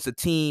playing against a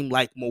team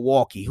like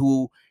Milwaukee,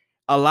 who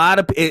a lot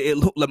of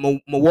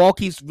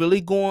Milwaukee's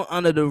really going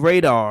under the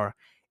radar,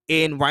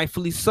 and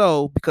rightfully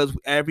so, because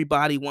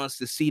everybody wants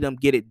to see them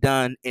get it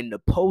done in the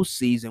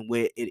postseason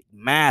where it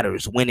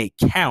matters, when it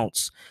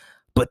counts.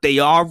 But they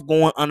are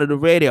going under the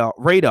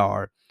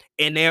radar,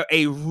 and they're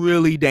a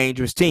really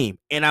dangerous team.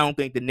 And I don't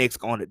think the Knicks are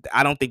going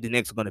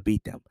to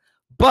beat them.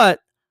 But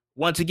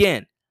once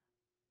again,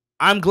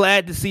 I'm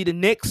glad to see the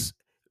Knicks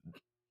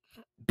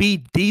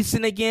be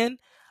decent again.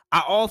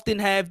 I often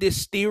have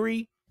this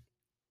theory,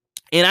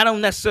 and I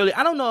don't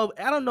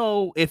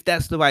know if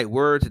that's the right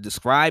word to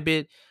describe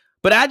it,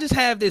 but I just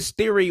have this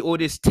theory or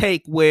this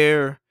take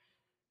where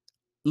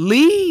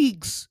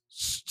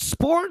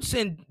sports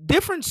and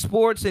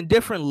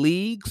different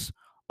leagues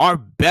are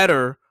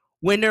better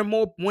when their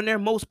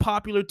most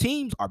popular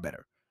teams are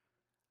better.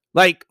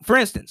 Like, for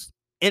instance,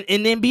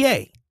 in the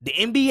NBA, the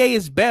NBA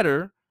is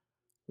better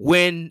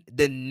when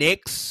the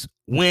Knicks,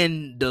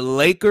 when the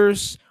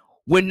Lakers,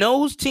 when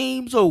those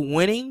teams are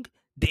winning,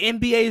 the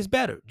NBA is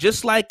better.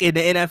 Just like in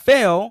the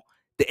NFL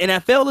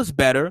is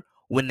better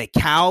when the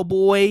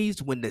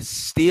Cowboys, when the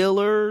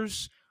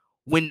Steelers,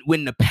 when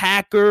the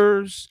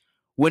Packers,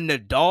 when the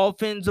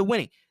Dolphins are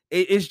winning.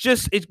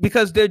 It's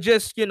because they're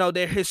just,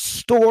 they're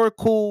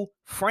historical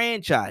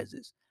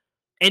franchises.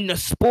 And the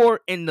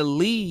sport in the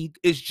league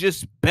is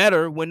just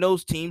better when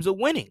those teams are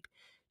winning.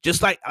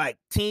 Just like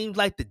teams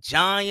like the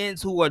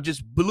Giants, who are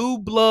just blue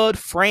blood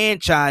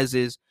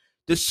franchises,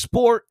 the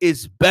sport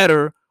is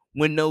better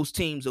when those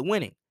teams are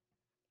winning.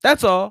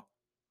 That's all.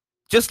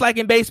 Just like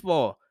in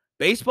baseball.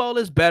 Baseball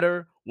is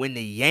better when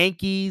the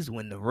Yankees,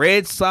 when the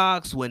Red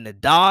Sox, when the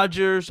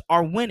Dodgers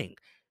are winning.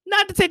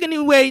 Not to take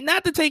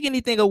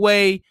anything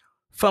away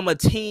from a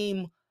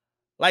team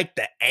like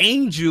the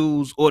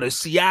Angels or the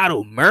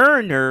Seattle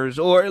Mariners,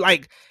 or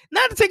like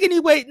not to take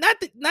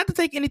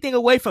anything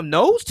away from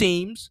those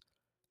teams,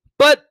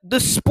 but the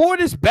sport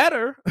is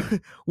better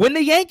when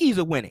the Yankees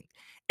are winning.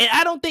 And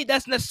I don't think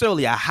that's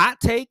necessarily a hot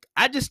take.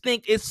 I just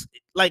think it's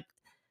like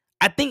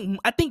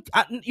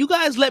you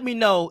guys let me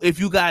know if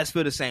you guys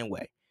feel the same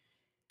way.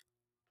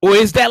 Or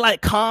is that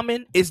like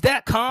common? Is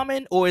that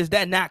common or is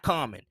that not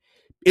common?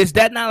 Is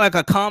that not like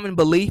a common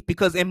belief?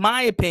 Because in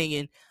my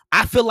opinion,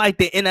 I feel like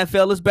the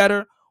NFL is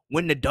better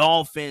when the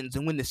Dolphins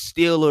and when the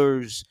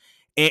Steelers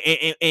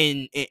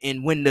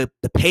and when the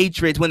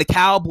Patriots, when the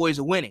Cowboys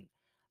are winning.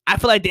 I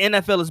feel like the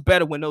NFL is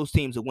better when those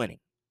teams are winning.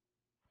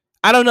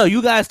 I don't know.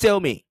 You guys tell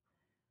me.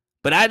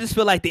 But I just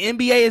feel like the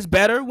NBA is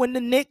better when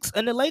the Knicks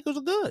and the Lakers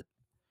are good.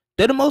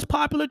 They're the most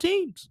popular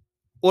teams.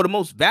 Or they're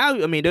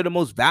the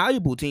most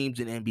valuable teams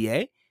in the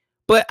NBA.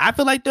 But I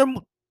feel like they're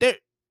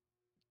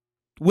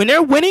when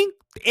they're winning,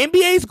 the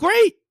NBA is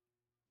great.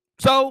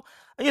 So,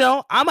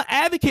 I'm an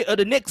advocate of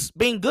the Knicks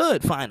being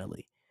good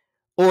finally,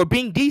 or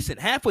being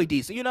decent, halfway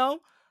decent.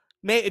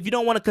 If you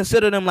don't want to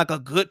consider them like a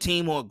good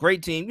team or a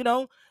great team,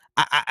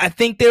 I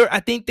think they're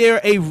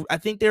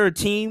a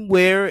team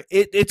where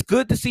it's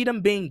good to see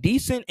them being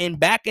decent and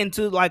back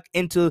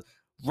into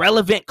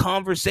relevant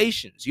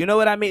conversations. You know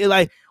what I mean?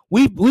 Like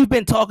we've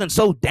been talking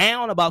so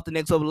down about the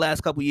Knicks over the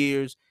last couple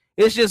years.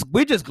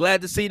 We're just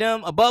glad to see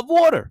them above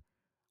water.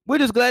 We're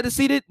just glad to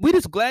see that. We're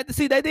just glad to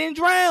see they didn't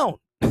drown.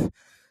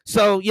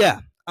 So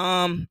yeah,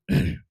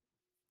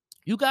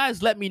 you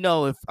guys let me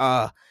know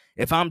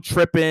if I'm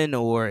tripping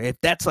or if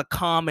that's a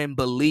common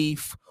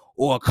belief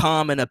or a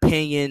common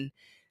opinion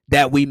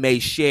that we may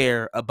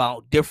share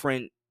about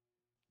different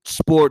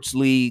sports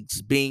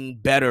leagues being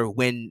better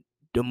when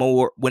the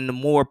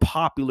more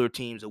popular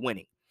teams are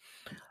winning.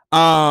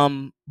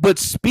 But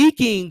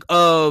speaking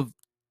of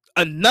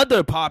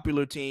another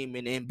popular team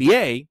in the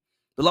NBA,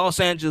 the Los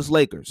Angeles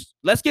Lakers.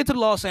 Let's get to the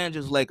Los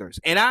Angeles Lakers.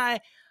 And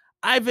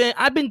I've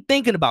been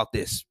thinking about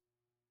this.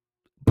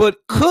 But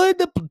could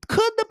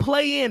the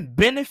play-in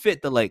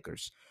benefit the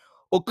Lakers?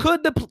 Or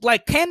can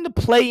the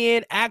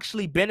play-in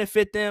actually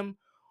benefit them?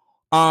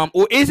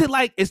 Or is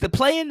the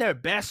play-in their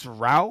best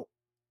route?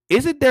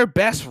 Is it their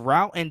best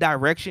route and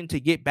direction to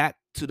get back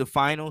to the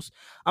finals?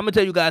 I'm gonna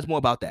tell you guys more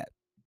about that.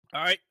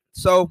 All right.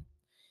 So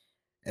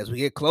as we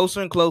get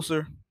closer and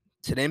closer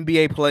to the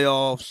NBA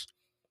playoffs,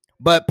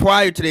 but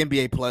prior to the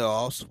NBA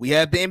playoffs, we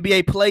have the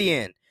NBA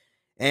play-in.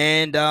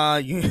 And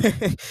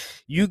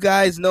you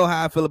guys know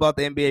how I feel about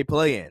the NBA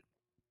play-in.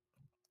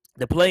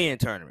 The play-in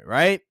tournament,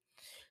 right?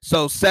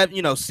 So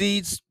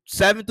seeds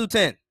 7 through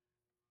 10.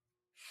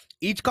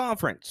 Each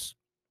conference.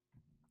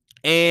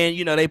 And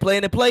they play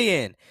in the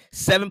play-in.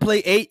 7 play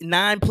 8,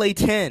 9 play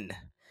 10.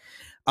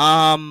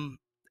 And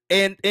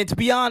to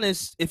be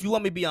honest, if you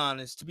want me to be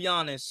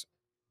honest,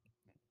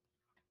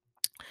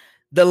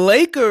 the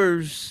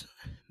Lakers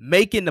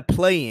making the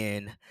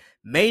play-in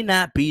may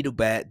not be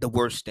the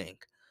worst thing.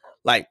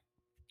 Like,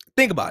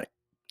 think about it.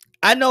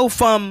 I know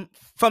from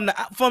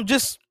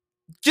just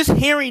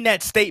hearing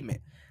that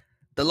statement,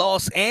 the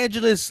Los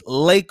Angeles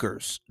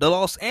Lakers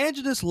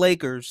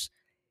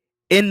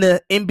in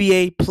the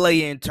NBA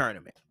play-in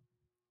tournament.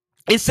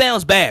 it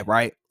sounds bad,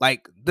 right?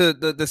 Like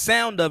the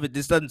sound of it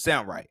just doesn't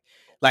sound right.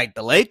 Like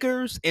the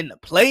Lakers in the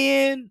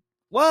play-in,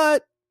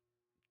 what?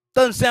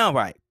 Doesn't sound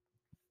right.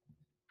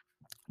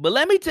 But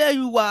let me tell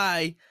you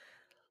why.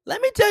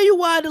 Let me tell you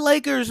why the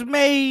Lakers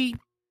may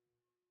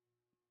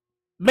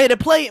the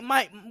play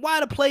might why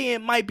the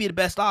play-in might be the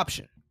best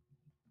option.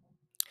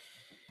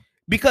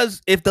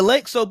 Because if the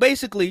Lakers, so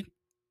basically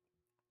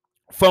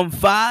from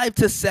 5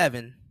 to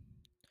 7,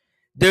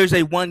 there's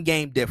a 1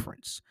 game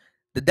difference.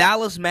 The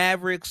Dallas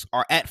Mavericks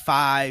are at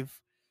 5.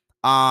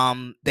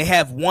 They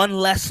have one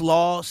less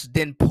loss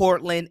than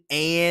Portland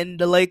and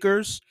the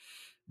Lakers.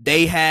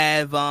 They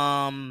have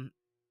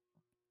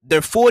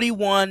they're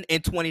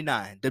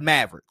 41-29. The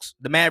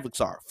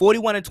Mavericks are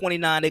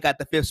 41-29. They got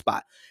the 5th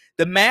spot.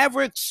 The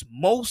Mavericks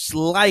most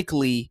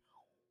likely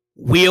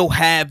will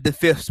have the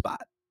 5th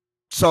spot.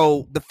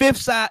 So the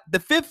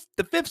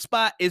fifth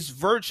spot is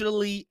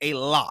virtually a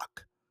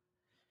lock.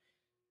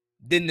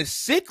 Then the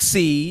 6th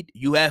seed,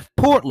 you have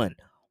Portland.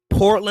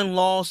 Portland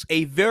lost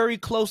a very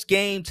close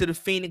game to the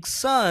Phoenix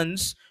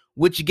Suns,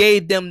 which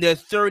gave them their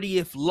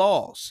 30th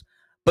loss.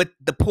 But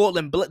the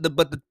Portland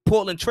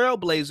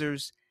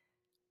Trailblazers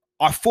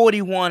are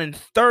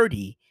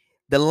 41-30.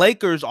 The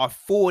Lakers are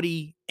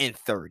 40-30.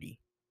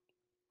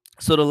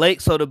 So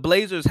the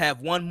Blazers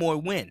have one more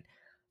win.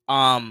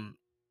 The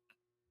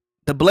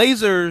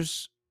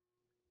Blazers,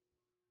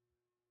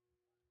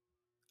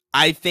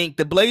 I think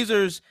the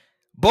Blazers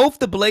I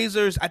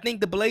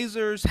think the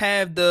Blazers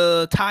have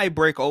the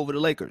tiebreak over the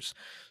Lakers.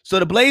 So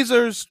the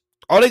Blazers,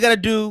 all they got to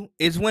do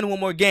is win one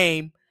more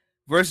game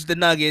versus the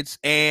Nuggets,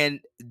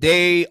 and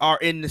they are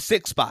in the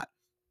 6th spot.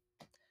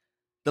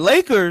 The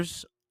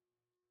Lakers,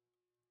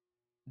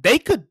 they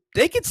could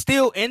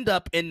still end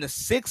up in the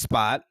 6th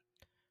spot,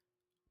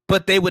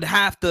 but they would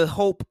have to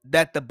hope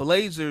that the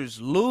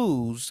Blazers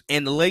lose,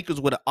 and the Lakers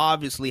would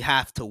obviously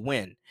have to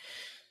win.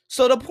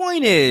 So the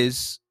point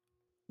is,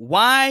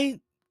 why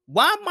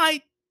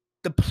might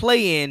the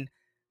play-in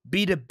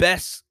be the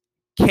best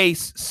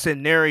case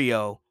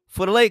scenario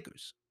for the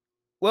Lakers?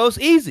 Well, it's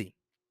easy.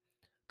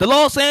 The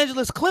Los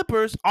Angeles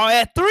Clippers are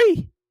at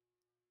 3.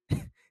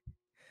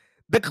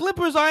 The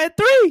Clippers are at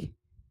 3.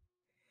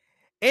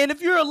 And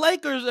if you're a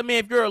Laker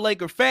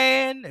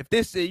fan, if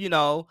this is,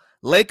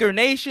 Laker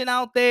Nation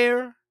out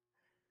there,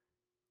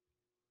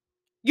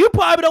 you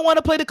probably don't want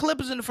to play the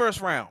Clippers in the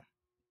first round.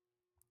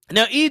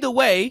 Now, either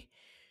way,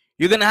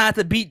 you're going to have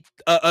to beat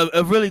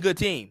a really good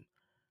team.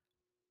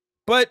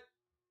 But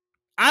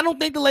I don't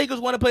think the Lakers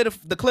want to play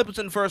the Clippers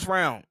in the first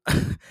round.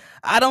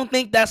 I don't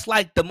think that's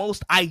like the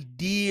most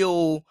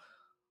ideal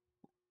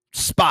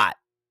spot.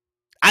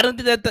 I don't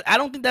think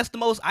that's the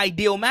most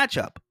ideal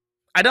matchup.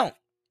 I don't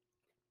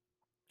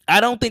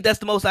think that's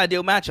the most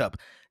ideal matchup.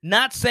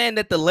 Not saying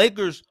that the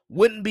Lakers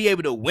wouldn't be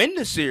able to win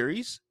the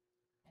series,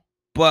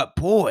 but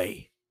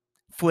boy,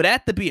 for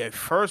that to be a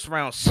first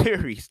round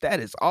series, that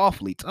is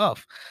awfully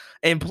tough.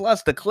 And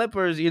plus the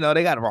Clippers, they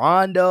got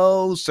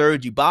Rondo,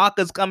 Serge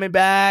Ibaka's coming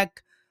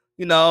back.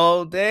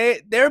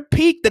 They're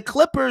peak. The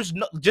Clippers,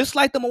 just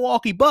like the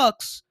Milwaukee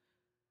Bucks,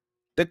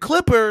 the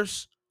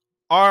Clippers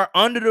are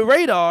under the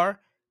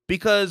radar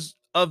because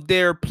of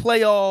their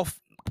playoff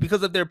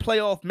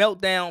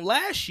meltdown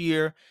last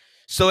year.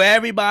 So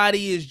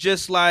everybody is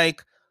just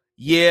like,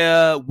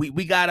 yeah,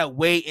 we gotta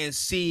wait and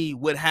see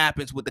what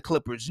happens with the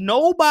Clippers.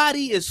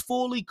 Nobody is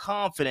fully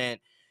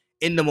confident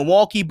in the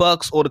Milwaukee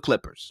Bucks or the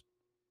Clippers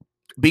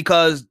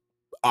because,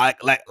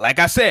 like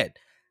I said,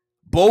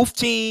 both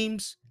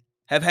teams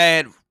have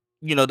had,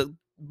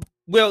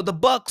 the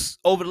Bucks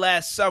over the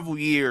last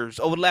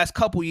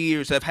couple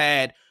years have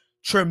had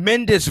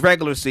tremendous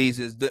regular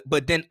seasons,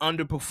 but then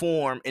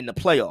underperform in the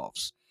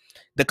playoffs.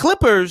 The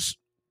Clippers,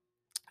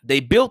 they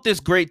built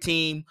this great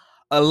team.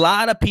 A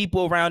lot of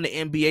people around the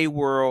NBA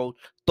world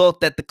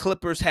thought that the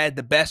Clippers had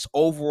the best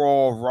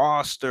overall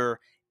roster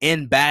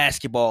in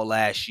basketball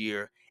last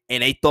year,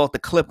 and they thought the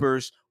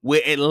Clippers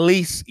would at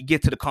least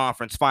get to the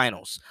conference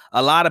finals.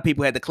 A lot of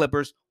people had the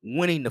Clippers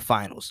winning the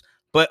finals,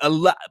 but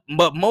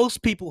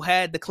most people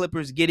had the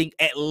Clippers getting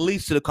at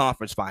least to the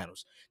conference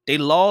finals. They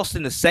lost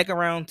in the second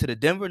round to the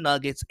Denver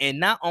Nuggets, and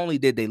not only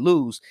did they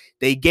lose,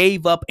 they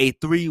gave up a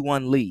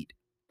 3-1 lead.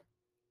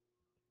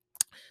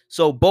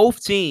 So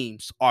both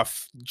teams are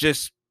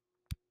just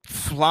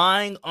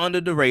flying under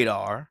the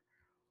radar.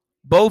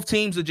 Both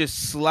teams are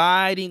just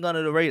sliding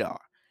under the radar.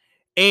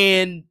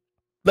 And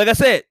like I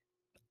said,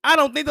 I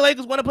don't think the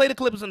Lakers want to play the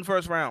Clippers in the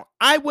first round.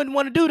 I wouldn't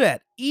want to do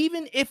that.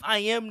 Even if I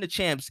am the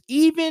champs,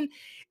 even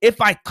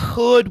if I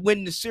could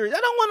win the series, I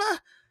don't want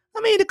to.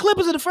 The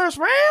Clippers in the first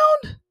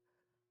round?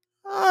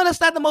 That's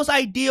not the most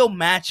ideal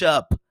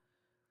matchup.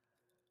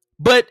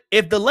 But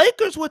if the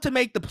Lakers were to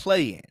make the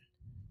play-in,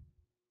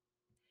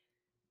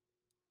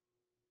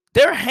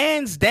 they're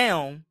hands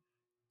down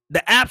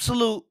the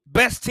absolute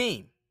best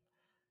team.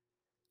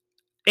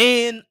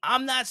 And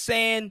I'm not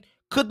saying,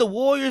 could the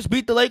Warriors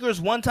beat the Lakers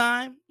one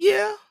time?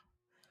 Yeah.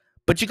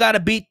 But you got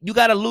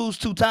to lose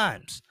 2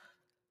 times.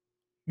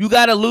 You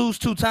got to lose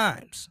 2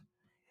 times.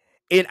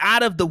 And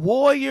out of the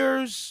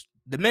Warriors,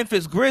 the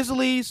Memphis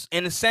Grizzlies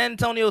and the San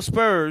Antonio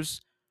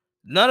Spurs,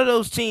 none of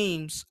those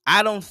teams,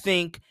 I don't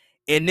think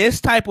in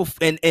this type of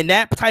in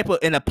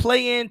a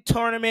play-in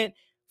tournament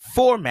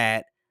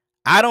format,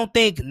 I don't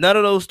think none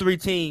of those three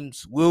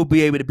teams will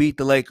be able to beat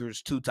the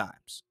Lakers 2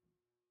 times.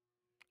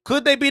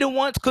 Could they beat them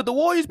once? Could the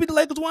Warriors beat the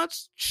Lakers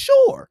once?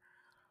 Sure.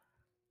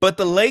 But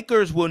the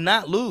Lakers will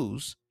not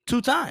lose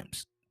 2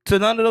 times to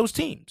none of those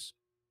teams.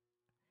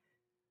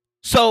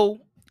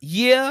 So,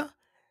 yeah,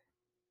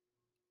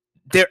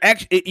 they're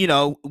actually,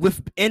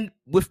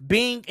 with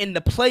being in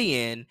the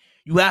play-in,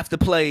 you have to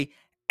play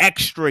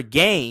extra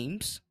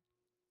games.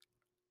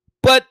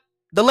 But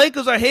the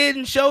Lakers are head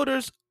and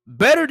shoulders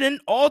better than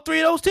all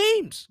 3 of those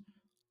teams.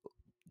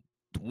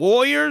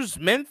 Warriors,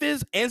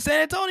 Memphis, and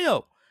San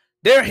Antonio.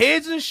 They're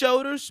heads and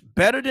shoulders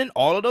better than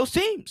all of those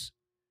teams.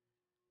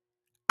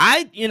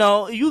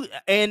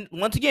 And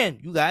once again,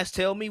 you guys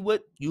tell me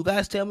what you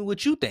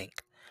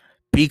think,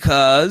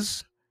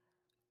 because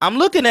I'm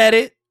looking at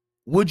it.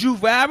 Would you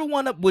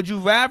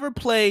rather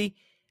play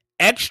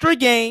extra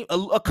game,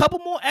 a couple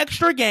more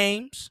extra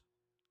games,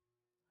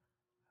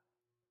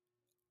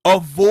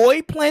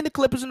 avoid playing the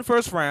Clippers in the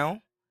first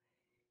round,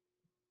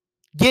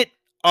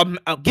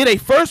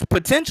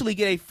 potentially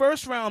get a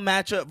first round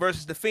matchup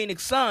versus the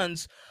Phoenix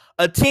Suns,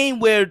 a team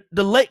where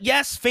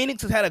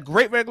Phoenix has had a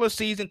great regular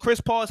season.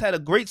 Chris Paul has had a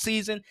great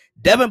season.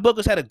 Devin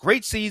Booker's had a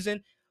great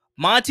season.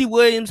 Monty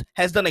Williams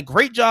has done a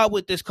great job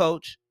with this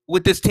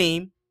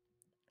team.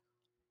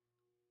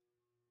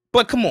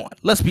 But come on,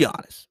 let's be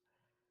honest.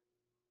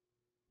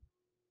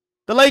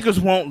 The Lakers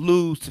won't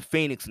lose to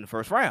Phoenix in the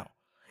first round.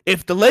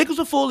 If the Lakers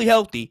are fully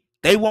healthy,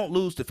 they won't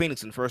lose to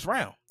Phoenix in the first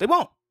round. They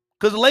won't,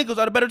 because the Lakers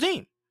are the better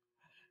team.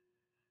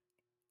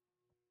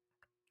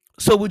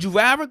 So would you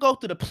rather go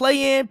to the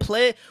play-in,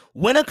 play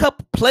a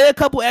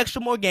couple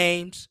extra more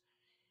games,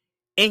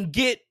 and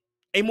get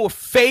a more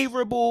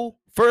favorable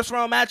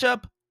first-round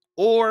matchup,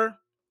 or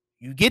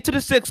you get to the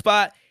 6th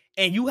spot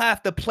and you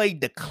have to play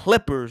the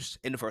Clippers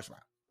in the first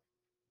round?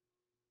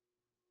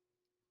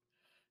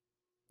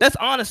 That's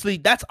honestly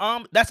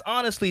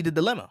the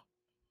dilemma.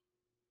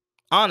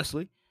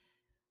 Honestly,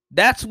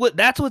 that's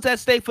what's at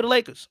stake for the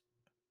Lakers.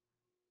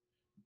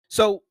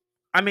 So,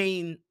 I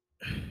mean,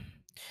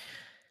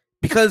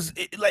 because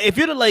if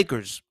you're the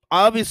Lakers,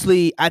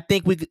 obviously, I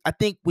think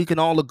we can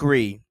all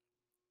agree.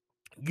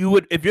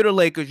 If you're the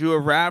Lakers, you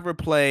would rather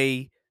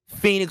play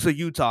Phoenix or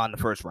Utah in the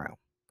first round.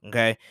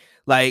 Okay,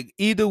 like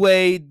either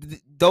way,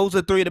 those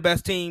are 3 of the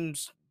best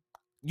teams: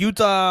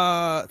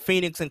 Utah,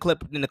 Phoenix, and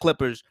the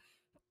Clippers.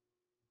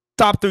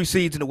 Top 3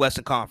 seeds in the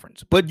Western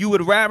Conference. But you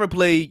would rather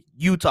play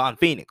Utah and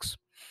Phoenix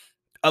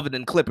other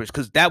than Clippers,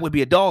 because that would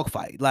be a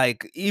dogfight.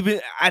 Like,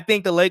 even I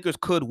think the Lakers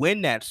could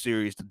win that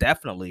series,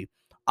 definitely.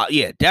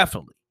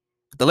 Definitely.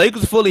 If the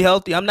Lakers are fully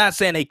healthy, I'm not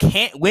saying they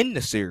can't win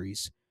the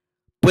series,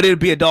 but it'd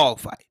be a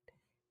dogfight.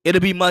 It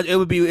would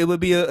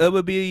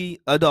be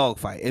a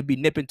dogfight. It'd be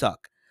nip and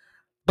tuck.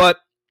 But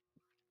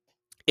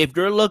if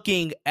you're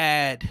looking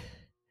at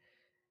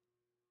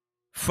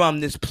from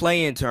this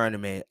play-in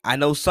tournament, I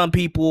know some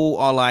people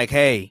are like,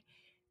 hey,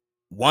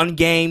 1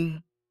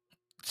 game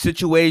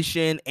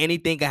situation,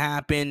 anything can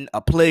happen.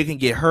 A player can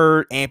get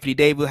hurt. Anthony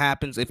Davis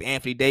happens. If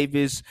Anthony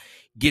Davis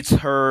gets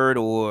hurt,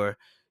 or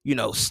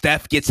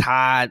Steph gets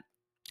hot,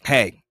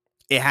 hey,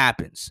 it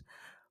happens.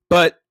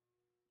 But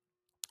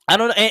I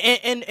don't know.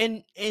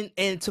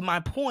 And to my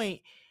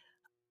point,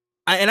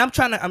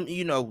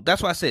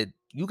 that's why I said,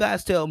 you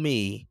guys tell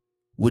me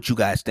what you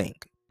guys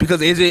think,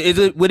 because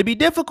would it be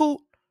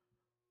difficult,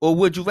 or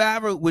would you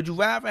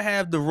rather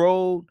have the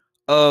road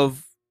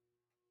of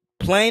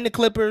playing the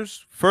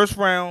Clippers first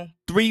round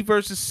 3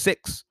 versus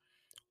 6,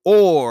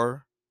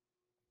 or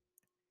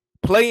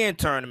play-in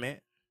tournament?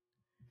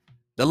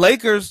 The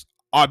Lakers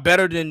are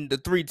better than the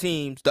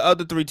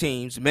other 3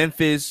 teams,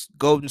 Memphis,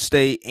 Golden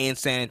State, and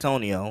San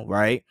Antonio,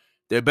 right?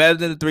 They're better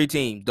than the 3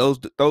 teams,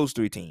 those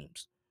 3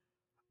 teams.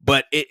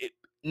 But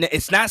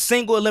it's not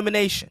single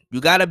elimination.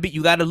 You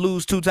gotta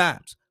lose 2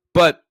 times.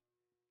 But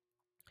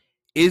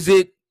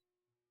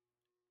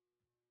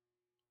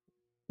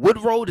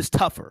what road is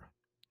tougher?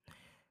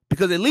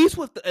 Because at least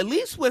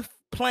with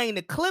playing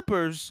the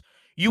Clippers,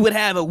 you would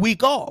have a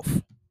week off.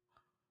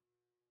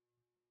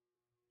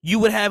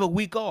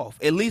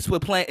 At least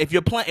with playing.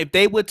 If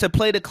they were to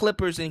play the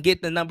Clippers and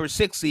get the number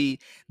 6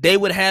 seed, they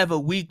would have a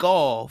week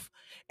off.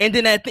 And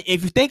then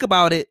if you think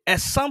about it,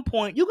 at some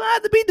point you're gonna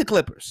have to beat the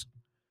Clippers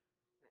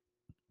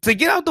to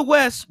get out the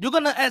West.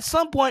 At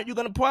some point you're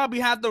gonna probably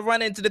have to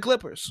run into the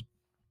Clippers.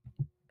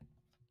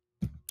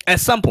 At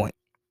some point.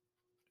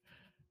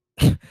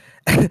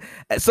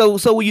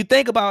 So when you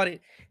think about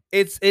it,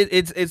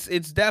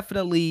 it's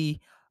definitely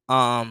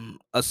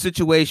a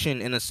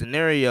situation in a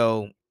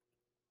scenario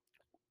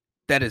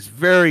that is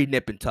very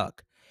nip and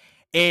tuck.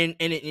 And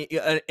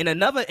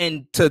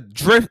to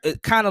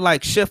drift, kind of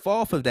like shift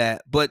off of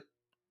that, but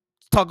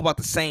talk about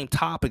the same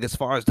topic as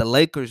far as the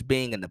Lakers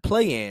being in the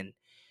play-in.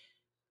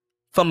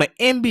 From an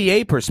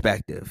NBA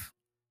perspective,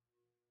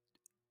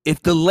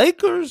 if the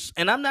Lakers,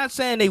 and I'm not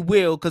saying they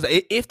will, because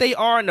if they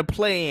are in the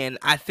play-in,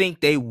 I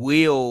think they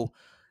will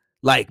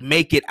like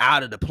make it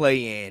out of the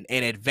play-in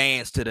and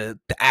advance to the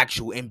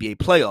actual NBA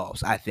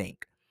playoffs, I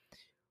think.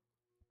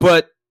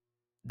 But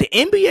the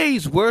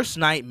NBA's worst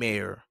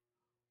nightmare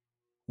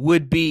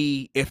would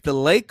be if the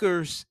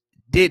Lakers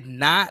did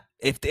not,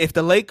 if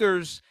the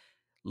Lakers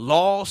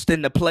lost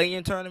in the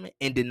play-in tournament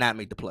and did not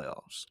make the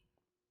playoffs.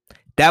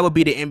 That would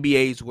be the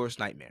NBA's worst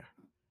nightmare.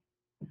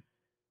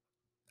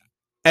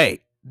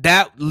 Hey,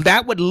 that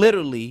would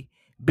literally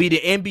be the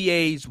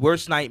NBA's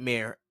worst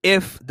nightmare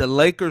if the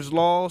Lakers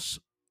lost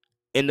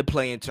in the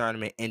play-in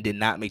tournament and did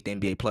not make the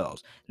NBA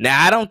playoffs.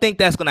 Now, I don't think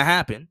that's going to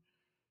happen.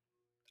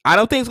 I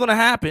don't think it's going to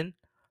happen.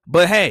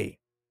 But hey,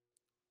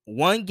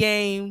 one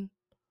game,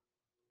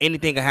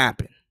 anything can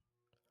happen.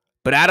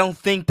 But I don't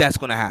think that's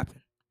going to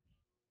happen.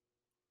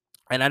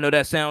 And I know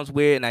that sounds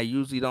weird, and I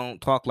usually don't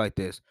talk like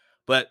this,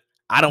 but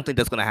I don't think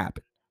that's going to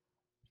happen.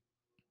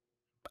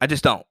 I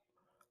just don't.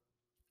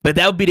 But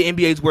that would be the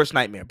NBA's worst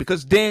nightmare,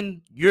 because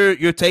then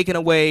you're taking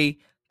away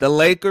the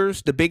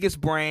Lakers, the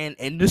biggest brand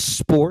in the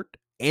sport,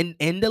 in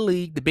the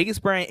league, the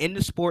biggest brand in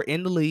the sport,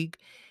 in the league.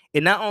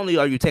 And not only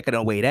are you taking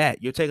away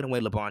that, you're taking away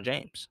LeBron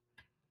James.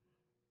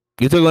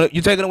 You're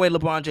taking away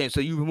LeBron James.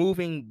 So you're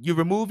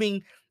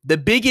removing the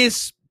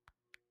biggest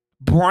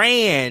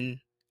brand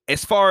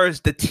as far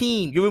as the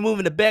team. You're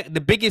removing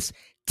the biggest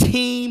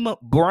team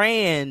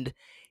brand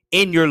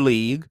in your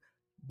league.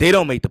 They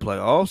don't make the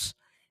playoffs.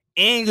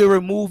 And you're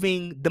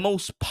removing the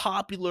most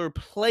popular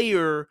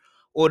player,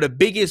 or the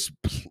biggest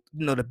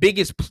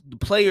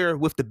player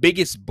with the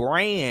biggest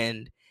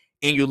brand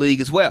in your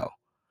league as well.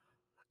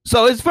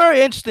 So it's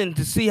very interesting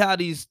to see how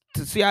these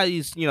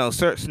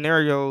certain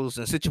scenarios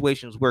and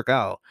situations work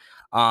out.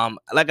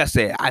 Like I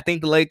said, I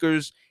think the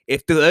Lakers,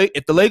 if the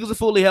Lakers are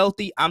fully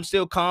healthy, I'm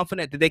still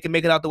confident that they can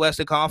make it out the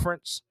Western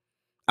Conference.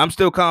 I'm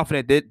still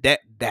confident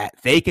that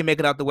they can make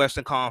it out the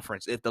Western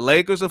Conference. If the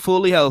Lakers are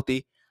fully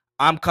healthy,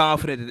 I'm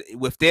confident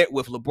that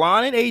with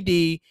LeBron and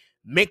AD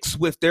mixed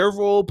with their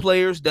role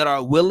players that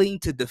are willing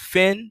to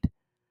defend,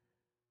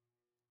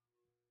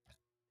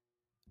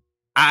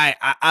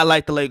 I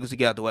like the Lakers to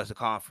get out the Western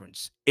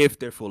Conference if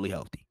they're fully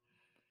healthy.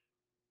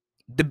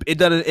 It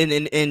doesn't,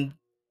 and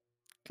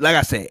like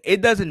I said,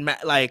 it doesn't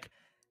matter. Like,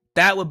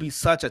 that would be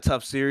such a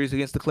tough series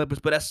against the Clippers,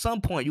 but at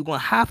some point you're gonna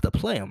have to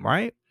play them,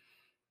 right?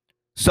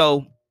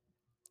 So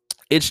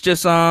it's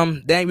just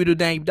dang you do,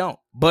 dang you don't.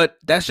 But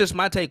that's just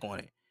my take on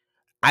it.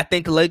 I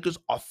think the Lakers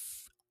are,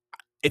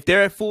 if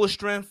they're at full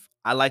strength,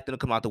 I like them to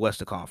come out the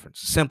Western Conference.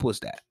 Simple as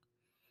that.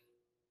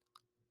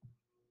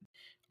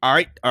 All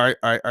right.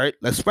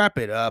 Let's wrap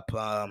it up.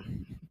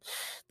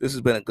 This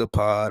has been a good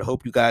pod.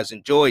 Hope you guys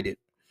enjoyed it.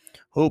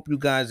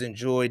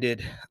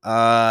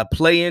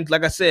 Play-in,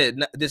 like I said,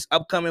 this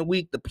upcoming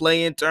week, the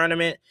play-in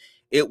tournament,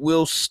 it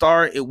will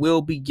start. It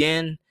will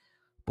begin.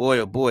 Boy,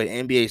 oh boy, the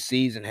NBA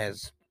season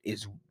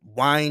is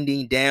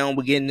winding down.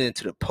 We're getting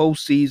into the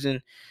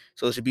postseason,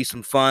 so it should be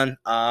some fun.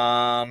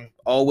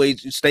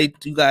 Always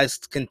you guys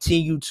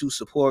continue to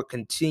support,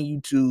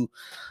 continue to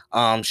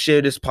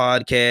share this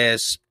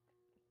podcast.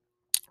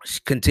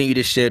 Continue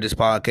to share this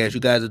podcast. You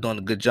guys are doing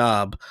a good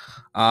job.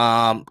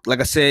 Like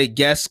I said,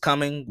 guests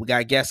coming. We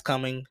got guests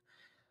coming.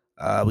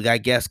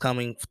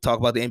 To talk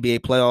about the NBA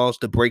playoffs,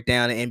 to break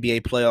down the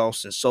NBA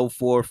playoffs and so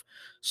forth.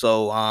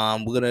 So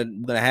we're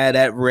gonna have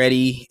that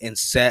ready and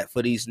set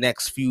for the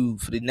next few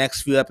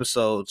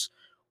episodes.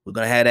 We're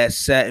gonna have that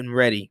set and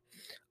ready.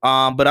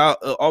 But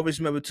I'll always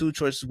remember, 2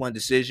 choices, 1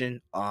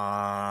 decision.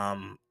 I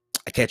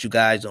catch you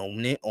guys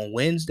on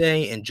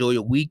Wednesday. Enjoy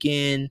your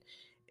weekend.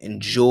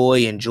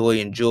 Enjoy.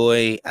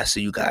 I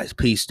see you guys.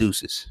 Peace,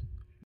 deuces.